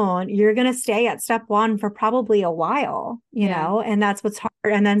your own, you're going to stay at step one for probably a while, Yeah. and that's what's hard.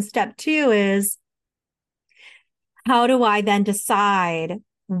 And then step two is, how do I then decide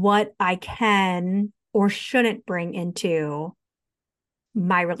what I can or shouldn't bring into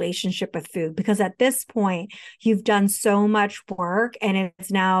my relationship with food? Because at this point, you've done so much work and it's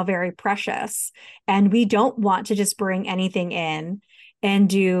now very precious. And we don't want to just bring anything in and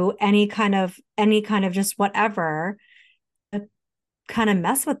do any kind of just whatever, kind of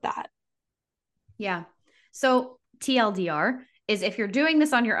mess with that. Yeah. So TLDR is if you're doing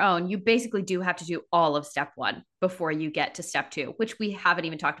this on your own, you basically do have to do all of step one before you get to step two, which we haven't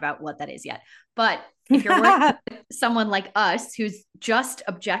even talked about what that is yet. But if you're working with someone like us who's just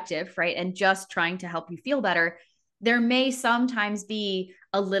objective, right, and just trying to help you feel better, there may sometimes be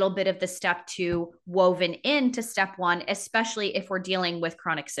a little bit of the step two woven into step one, especially if we're dealing with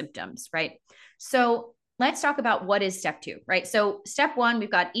chronic symptoms, right? So let's talk about what is step two, right? So step one,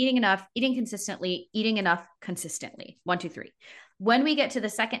 we've got eating enough, eating consistently, eating enough consistently. 1, 2, 3. When we get to the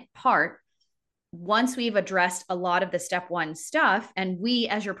second part, once we've addressed a lot of the step one stuff, and we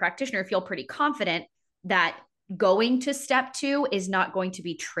as your practitioner feel pretty confident that going to step two is not going to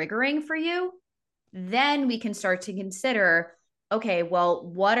be triggering for you, then we can start to consider, okay, well,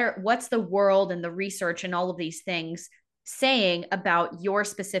 what's the world and the research and all of these things saying about your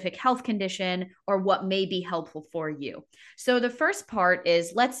specific health condition or what may be helpful for you. So the first part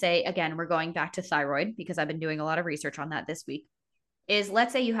is, let's say, again, we're going back to thyroid because I've been doing a lot of research on that this week, is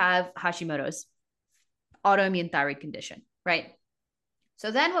let's say you have Hashimoto's, autoimmune thyroid condition, right?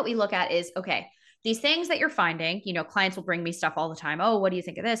 So then what we look at is, okay, these things that you're finding, clients will bring me stuff all the time. Oh, what do you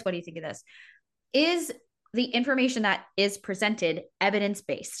think of this? What do you think of this? Is the information that is presented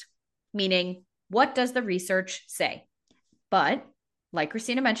evidence-based? Meaning, what does the research say? But like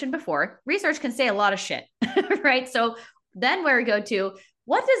Christina mentioned before, research can say a lot of shit, right? So then where we go to,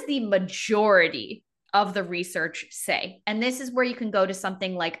 what does the majority of the research say? And this is where you can go to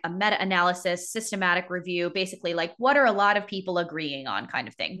something like a meta-analysis, systematic review, basically like what are a lot of people agreeing on kind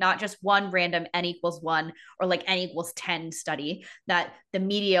of thing, not just one random n equals 1 or like n equals 10 study that the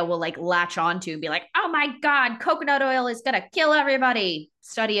media will like latch onto and be like, oh my God, coconut oil is going to kill everybody.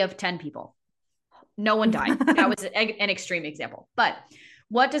 Study of 10 people. No one died. That was an extreme example. But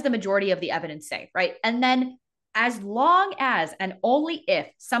what does the majority of the evidence say, right? And then as long as and only if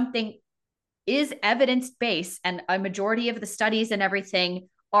something is evidence-based and a majority of the studies and everything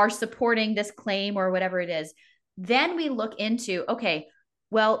are supporting this claim or whatever it is, then we look into, okay,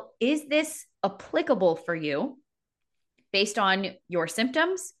 well, is this applicable for you based on your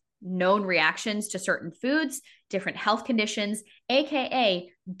symptoms, known reactions to certain foods, different health conditions,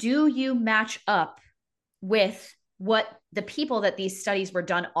 AKA, do you match up with what the people that these studies were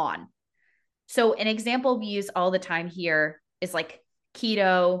done on? So an example we use all the time here is like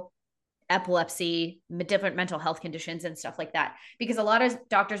keto, epilepsy, different mental health conditions and stuff like that. Because a lot of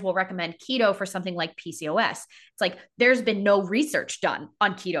doctors will recommend keto for something like PCOS. It's like there's been no research done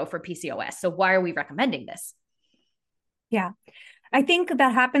on keto for PCOS. So why are we recommending this? Yeah, I think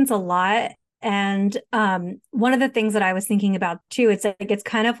that happens a lot. And one of the things that I was thinking about too, it's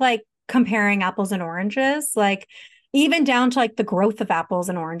kind of like comparing apples and oranges, like even down to like the growth of apples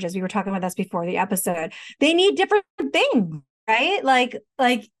and oranges. We were talking about this before the episode. They need different things, right? Like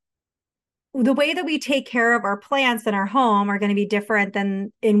the way that we take care of our plants in our home are going to be different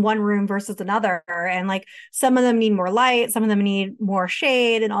than in one room versus another. And like some of them need more light, some of them need more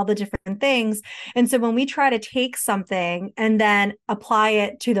shade and all the different things. And so when we try to take something and then apply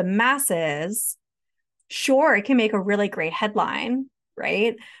it to the masses, sure, it can make a really great headline,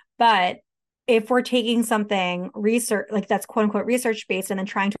 right? But if we're taking something research, like that's quote unquote research based, and then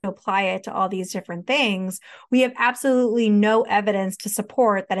trying to apply it to all these different things, we have absolutely no evidence to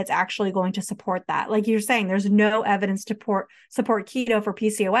support that it's actually going to support that. Like you're saying, there's no evidence to support keto for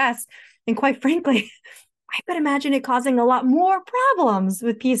PCOS. And quite frankly, I could imagine it causing a lot more problems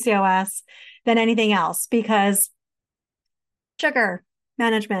with PCOS than anything else, because sugar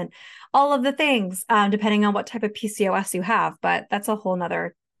management, all of the things, depending on what type of PCOS you have. But that's a whole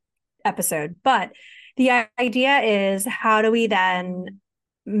nother episode. But the idea is, how do we then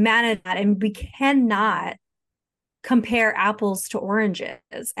manage that? And we cannot compare apples to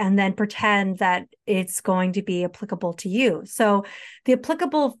oranges and then pretend that it's going to be applicable to you. So the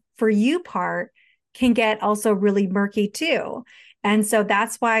applicable for you part can get also really murky too. And so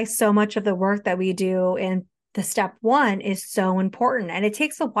that's why so much of the work that we do in the step one is so important. And it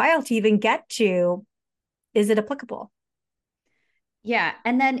takes a while to even get to, is it applicable? Yeah.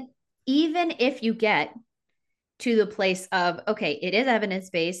 And then even if you get to the place of, okay, it is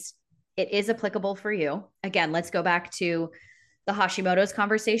evidence-based, it is applicable for you. Again, let's go back to the Hashimoto's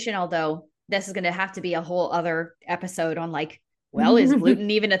conversation, although this is going to have to be a whole other episode on like, well, is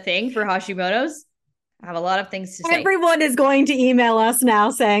gluten even a thing for Hashimoto's? I have a lot of things to say. Everyone is going to email us now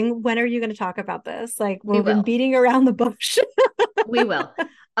saying, when are you going to talk about this? Like, we've been beating around the bush. We will.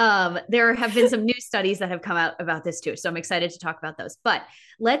 There have been some new studies that have come out about this too. So I'm excited to talk about those. But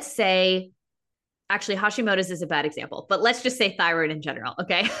let's say, actually, Hashimoto's is a bad example, but let's just say thyroid in general.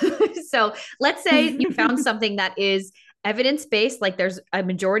 Okay. So let's say you found something that is evidence-based, like there's a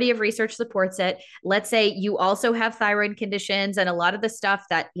majority of research supports it. Let's say you also have thyroid conditions, and a lot of the stuff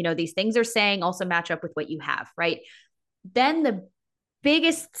that, you know, these things are saying also match up with what you have, right? Then the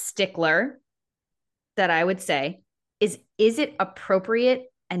biggest stickler that I would say is it appropriate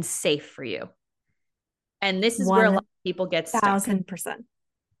and safe for you? And this is where a lot of people get stuck. 1,000%.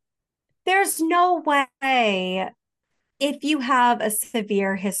 There's no way, if you have a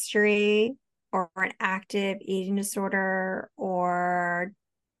severe history or an active eating disorder or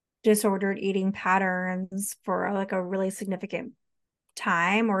disordered eating patterns for like a really significant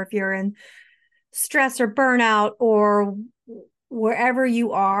time, or if you're in stress or burnout or wherever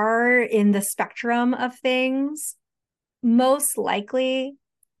you are in the spectrum of things, most likely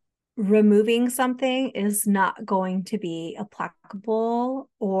removing something is not going to be applicable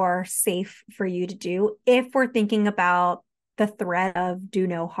or safe for you to do if we're thinking about the threat of do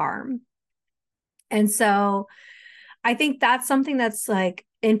no harm. And so I think that's something that's like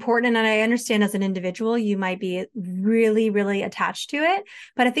important. And I understand as an individual, you might be really, really attached to it.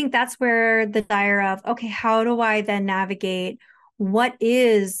 But I think that's where the desire of, okay, how do I then navigate what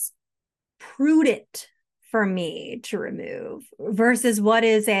is prudent for me to remove versus what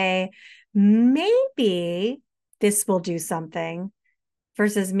is a maybe this will do something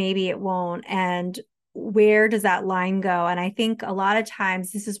versus maybe it won't. And where does that line go? And I think a lot of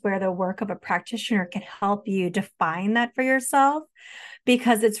times this is where the work of a practitioner can help you define that for yourself,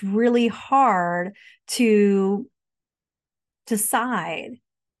 because it's really hard to decide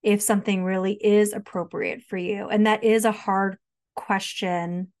if something really is appropriate for you. And that is a hard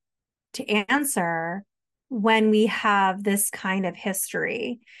question to answer when we have this kind of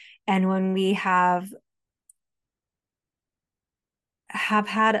history and when we have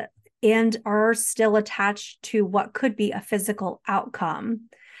had and are still attached to what could be a physical outcome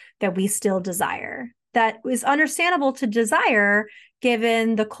that we still desire. That is understandable to desire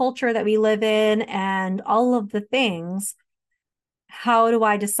given the culture that we live in and all of the things. How do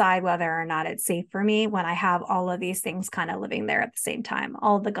I decide whether or not it's safe for me when I have all of these things kind of living there at the same time,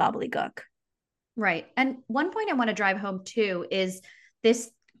 all the gobbledygook? Right. And one point I want to drive home too is this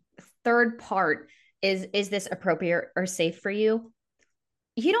third part is this appropriate or safe for you?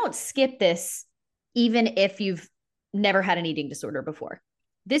 You don't skip this even if you've never had an eating disorder before.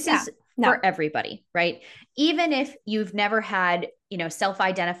 This Yeah. is No. for everybody, right? Even if you've never had,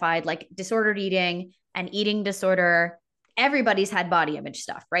 self-identified like disordered eating and eating disorder, everybody's had body image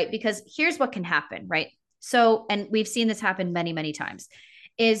stuff, right? Because here's what can happen, right? So, and we've seen this happen many, many times,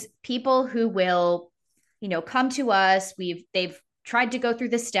 is people who will, come to us, they've tried to go through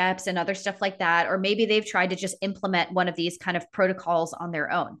the steps and other stuff like that, or maybe they've tried to just implement one of these kind of protocols on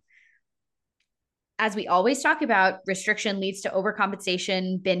their own. As we always talk about, restriction leads to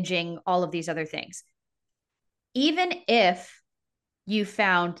overcompensation, binging, all of these other things. Even if you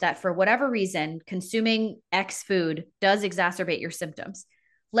found that for whatever reason, consuming X food does exacerbate your symptoms,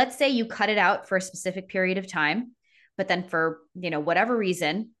 let's say you cut it out for a specific period of time, but then for, whatever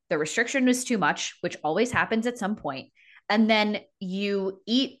reason, the restriction was too much, which always happens at some point, and then you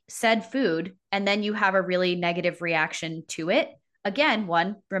eat said food and then you have a really negative reaction to it. Again,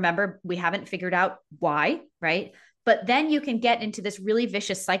 one, remember, we haven't figured out why, right? But then you can get into this really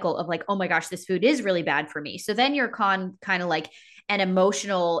vicious cycle of like, oh my gosh, this food is really bad for me. So then you're kind of like an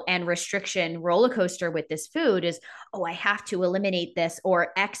emotional and restriction roller coaster with this food is, oh, I have to eliminate this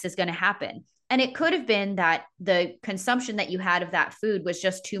or X is going to happen. And it could have been that the consumption that you had of that food was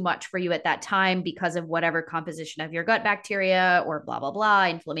just too much for you at that time because of whatever composition of your gut bacteria or blah, blah, blah,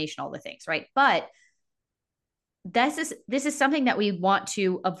 inflammation, all the things, right? But this is something that we want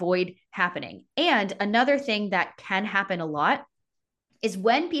to avoid happening. And another thing that can happen a lot is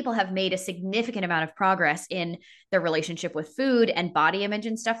when people have made a significant amount of progress in their relationship with food and body image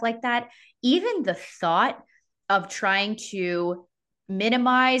and stuff like that, even the thought of trying to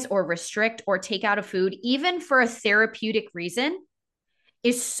minimize or restrict or take out a food, even for a therapeutic reason,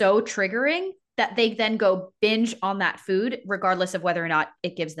 is so triggering that they then go binge on that food, regardless of whether or not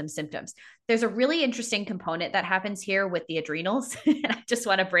it gives them symptoms. There's a really interesting component that happens here with the adrenals. And I just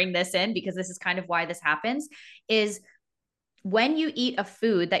want to bring this in because this is kind of why this happens, is when you eat a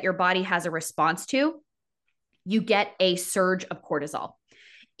food that your body has a response to, you get a surge of cortisol.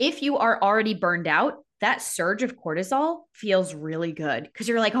 If you are already burned out, that surge of cortisol feels really good because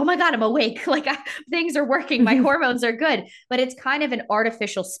you're like, oh my God, I'm awake. Like things are working. My hormones are good, but it's kind of an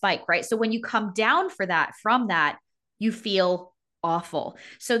artificial spike, right? So when you come down from that, you feel awful.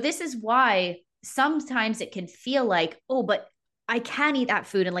 So this is why sometimes it can feel like, oh, but I can eat that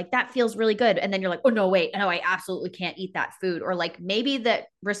food and like that feels really good. And then you're like, oh no, wait, no, I absolutely can't eat that food. Or like maybe the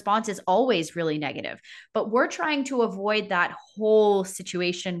response is always really negative. But we're trying to avoid that whole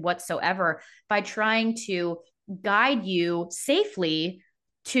situation whatsoever by trying to guide you safely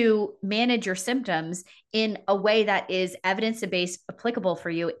to manage your symptoms in a way that is evidence-based, applicable for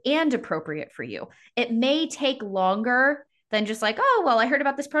you and appropriate for you. It may take longer than just like, oh, well, I heard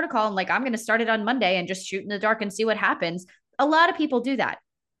about this protocol and like I'm going to start it on Monday and just shoot in the dark and see what happens. A lot of people do that.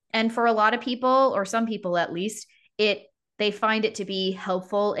 And for a lot of people, or some people at least, they find it to be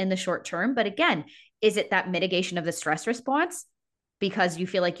helpful in the short term. But again, is it that mitigation of the stress response because you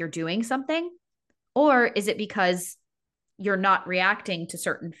feel like you're doing something? Or is it because you're not reacting to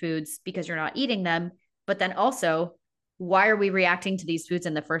certain foods because you're not eating them? But then also, why are we reacting to these foods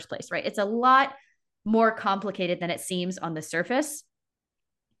in the first place, right? It's a lot more complicated than it seems on the surface.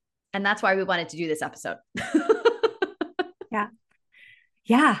 And that's why we wanted to do this episode. Yeah.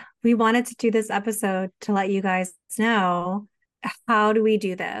 Yeah. We wanted to do this episode to let you guys know, how do we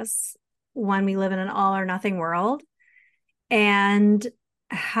do this when we live in an all or nothing world? And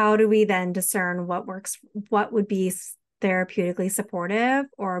how do we then discern what works, what would be therapeutically supportive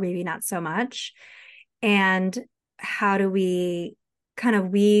or maybe not so much? And how do we kind of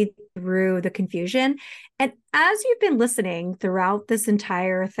weed through the confusion? And as you've been listening throughout this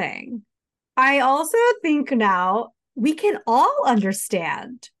entire thing, I also think now we can all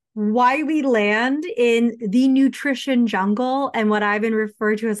understand why we land in the nutrition jungle and what I've been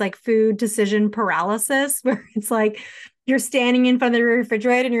referred to as like food decision paralysis, where it's like you're standing in front of the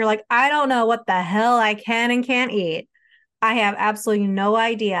refrigerator and you're like, I don't know what the hell I can and can't eat. I have absolutely no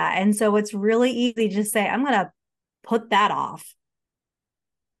idea. And so it's really easy to say, I'm going to put that off.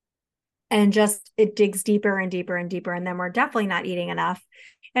 And just it digs deeper and deeper and deeper. And then we're definitely not eating enough.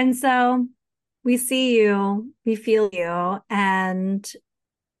 And so we see you, we feel you, and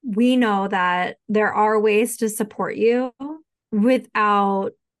we know that there are ways to support you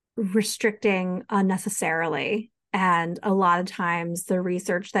without restricting unnecessarily. And a lot of times the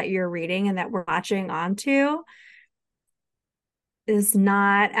research that you're reading and that we're watching onto is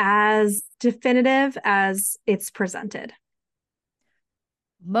not as definitive as it's presented.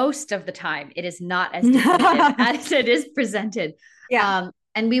 Most of the time, it is not as definitive as it is presented. Yeah.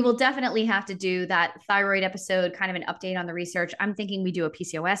 And we will definitely have to do that thyroid episode, kind of an update on the research. I'm thinking we do a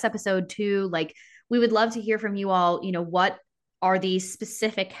PCOS episode too. Like, we would love to hear from you all, what are these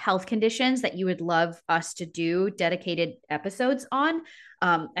specific health conditions that you would love us to do dedicated episodes on?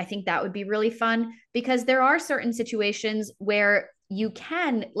 I think that would be really fun, because there are certain situations where we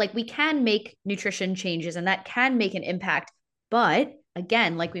can make nutrition changes and that can make an impact. But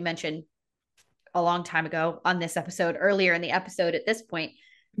again, like we mentioned a long time ago on this episode, earlier in the episode at this point,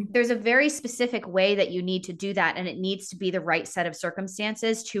 there's a very specific way that you need to do that. And it needs to be the right set of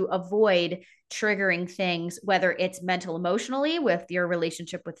circumstances to avoid triggering things, whether it's mental, emotionally with your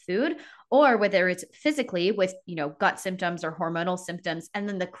relationship with food, or whether it's physically with, gut symptoms or hormonal symptoms. And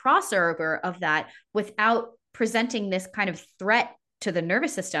then the crossover of that without presenting this kind of threat to the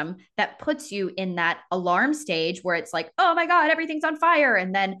nervous system that puts you in that alarm stage where it's like, oh my God, everything's on fire.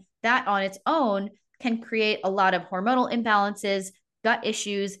 And then that on its own can create a lot of hormonal imbalances, gut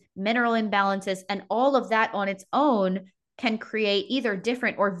issues, mineral imbalances, and all of that on its own can create either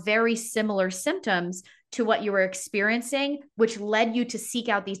different or very similar symptoms to what you were experiencing, which led you to seek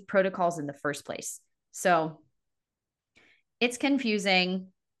out these protocols in the first place. So it's confusing.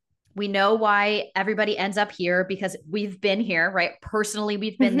 We know why everybody ends up here, because we've been here, right? Personally,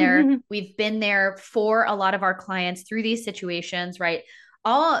 we've been there. We've been there for a lot of our clients through these situations, right?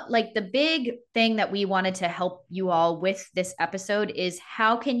 All like the big thing that we wanted to help you all with this episode is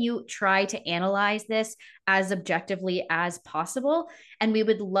how can you try to analyze this as objectively as possible? And we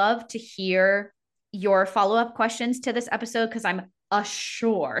would love to hear your follow-up questions to this episode, because I'm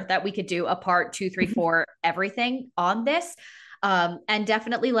sure that we could do a part 2, 3, 4, everything on this. And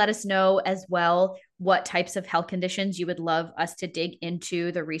definitely let us know as well what types of health conditions you would love us to dig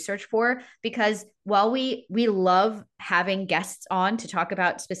into the research for, because while we love having guests on to talk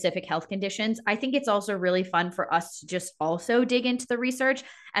about specific health conditions, I think it's also really fun for us to just also dig into the research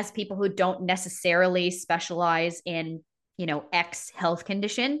as people who don't necessarily specialize in, X health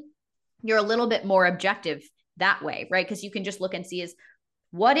condition. You're a little bit more objective that way, right? Because you can just look and see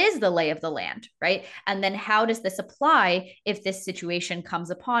what is the lay of the land, right? And then how does this apply if this situation comes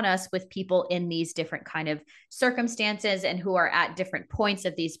upon us with people in these different kind of circumstances and who are at different points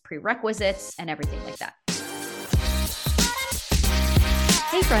of these prerequisites and everything like that.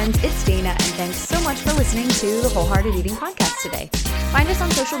 Hey friends, it's Dana, and thanks so much for listening to the Wholehearted Eating Podcast today. Find us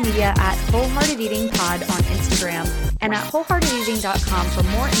on social media at Wholehearted Eating Pod on Instagram and at wholeheartedeating.com for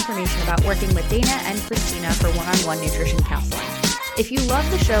more information about working with Dana and Christina for one-on-one nutrition counseling. If you love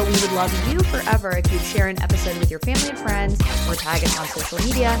the show, we would love you forever if you'd share an episode with your family and friends, or tag us on social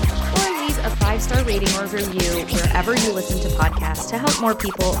media, or leave a 5-star rating or review wherever you listen to podcasts to help more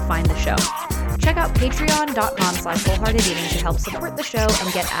people find the show. Check out patreon.com/wholeheartedeating to help support the show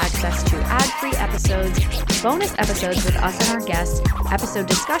and get access to ad-free episodes, bonus episodes with us and our guests, episode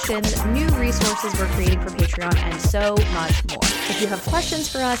discussions, new resources we're creating for Patreon, and so much more. If you have questions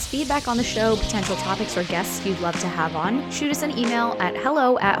for us, feedback on the show, potential topics or guests you'd love to have on, shoot us an email at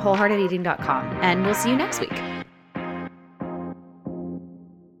hello@wholeheartedeating.com, and we'll see you next week.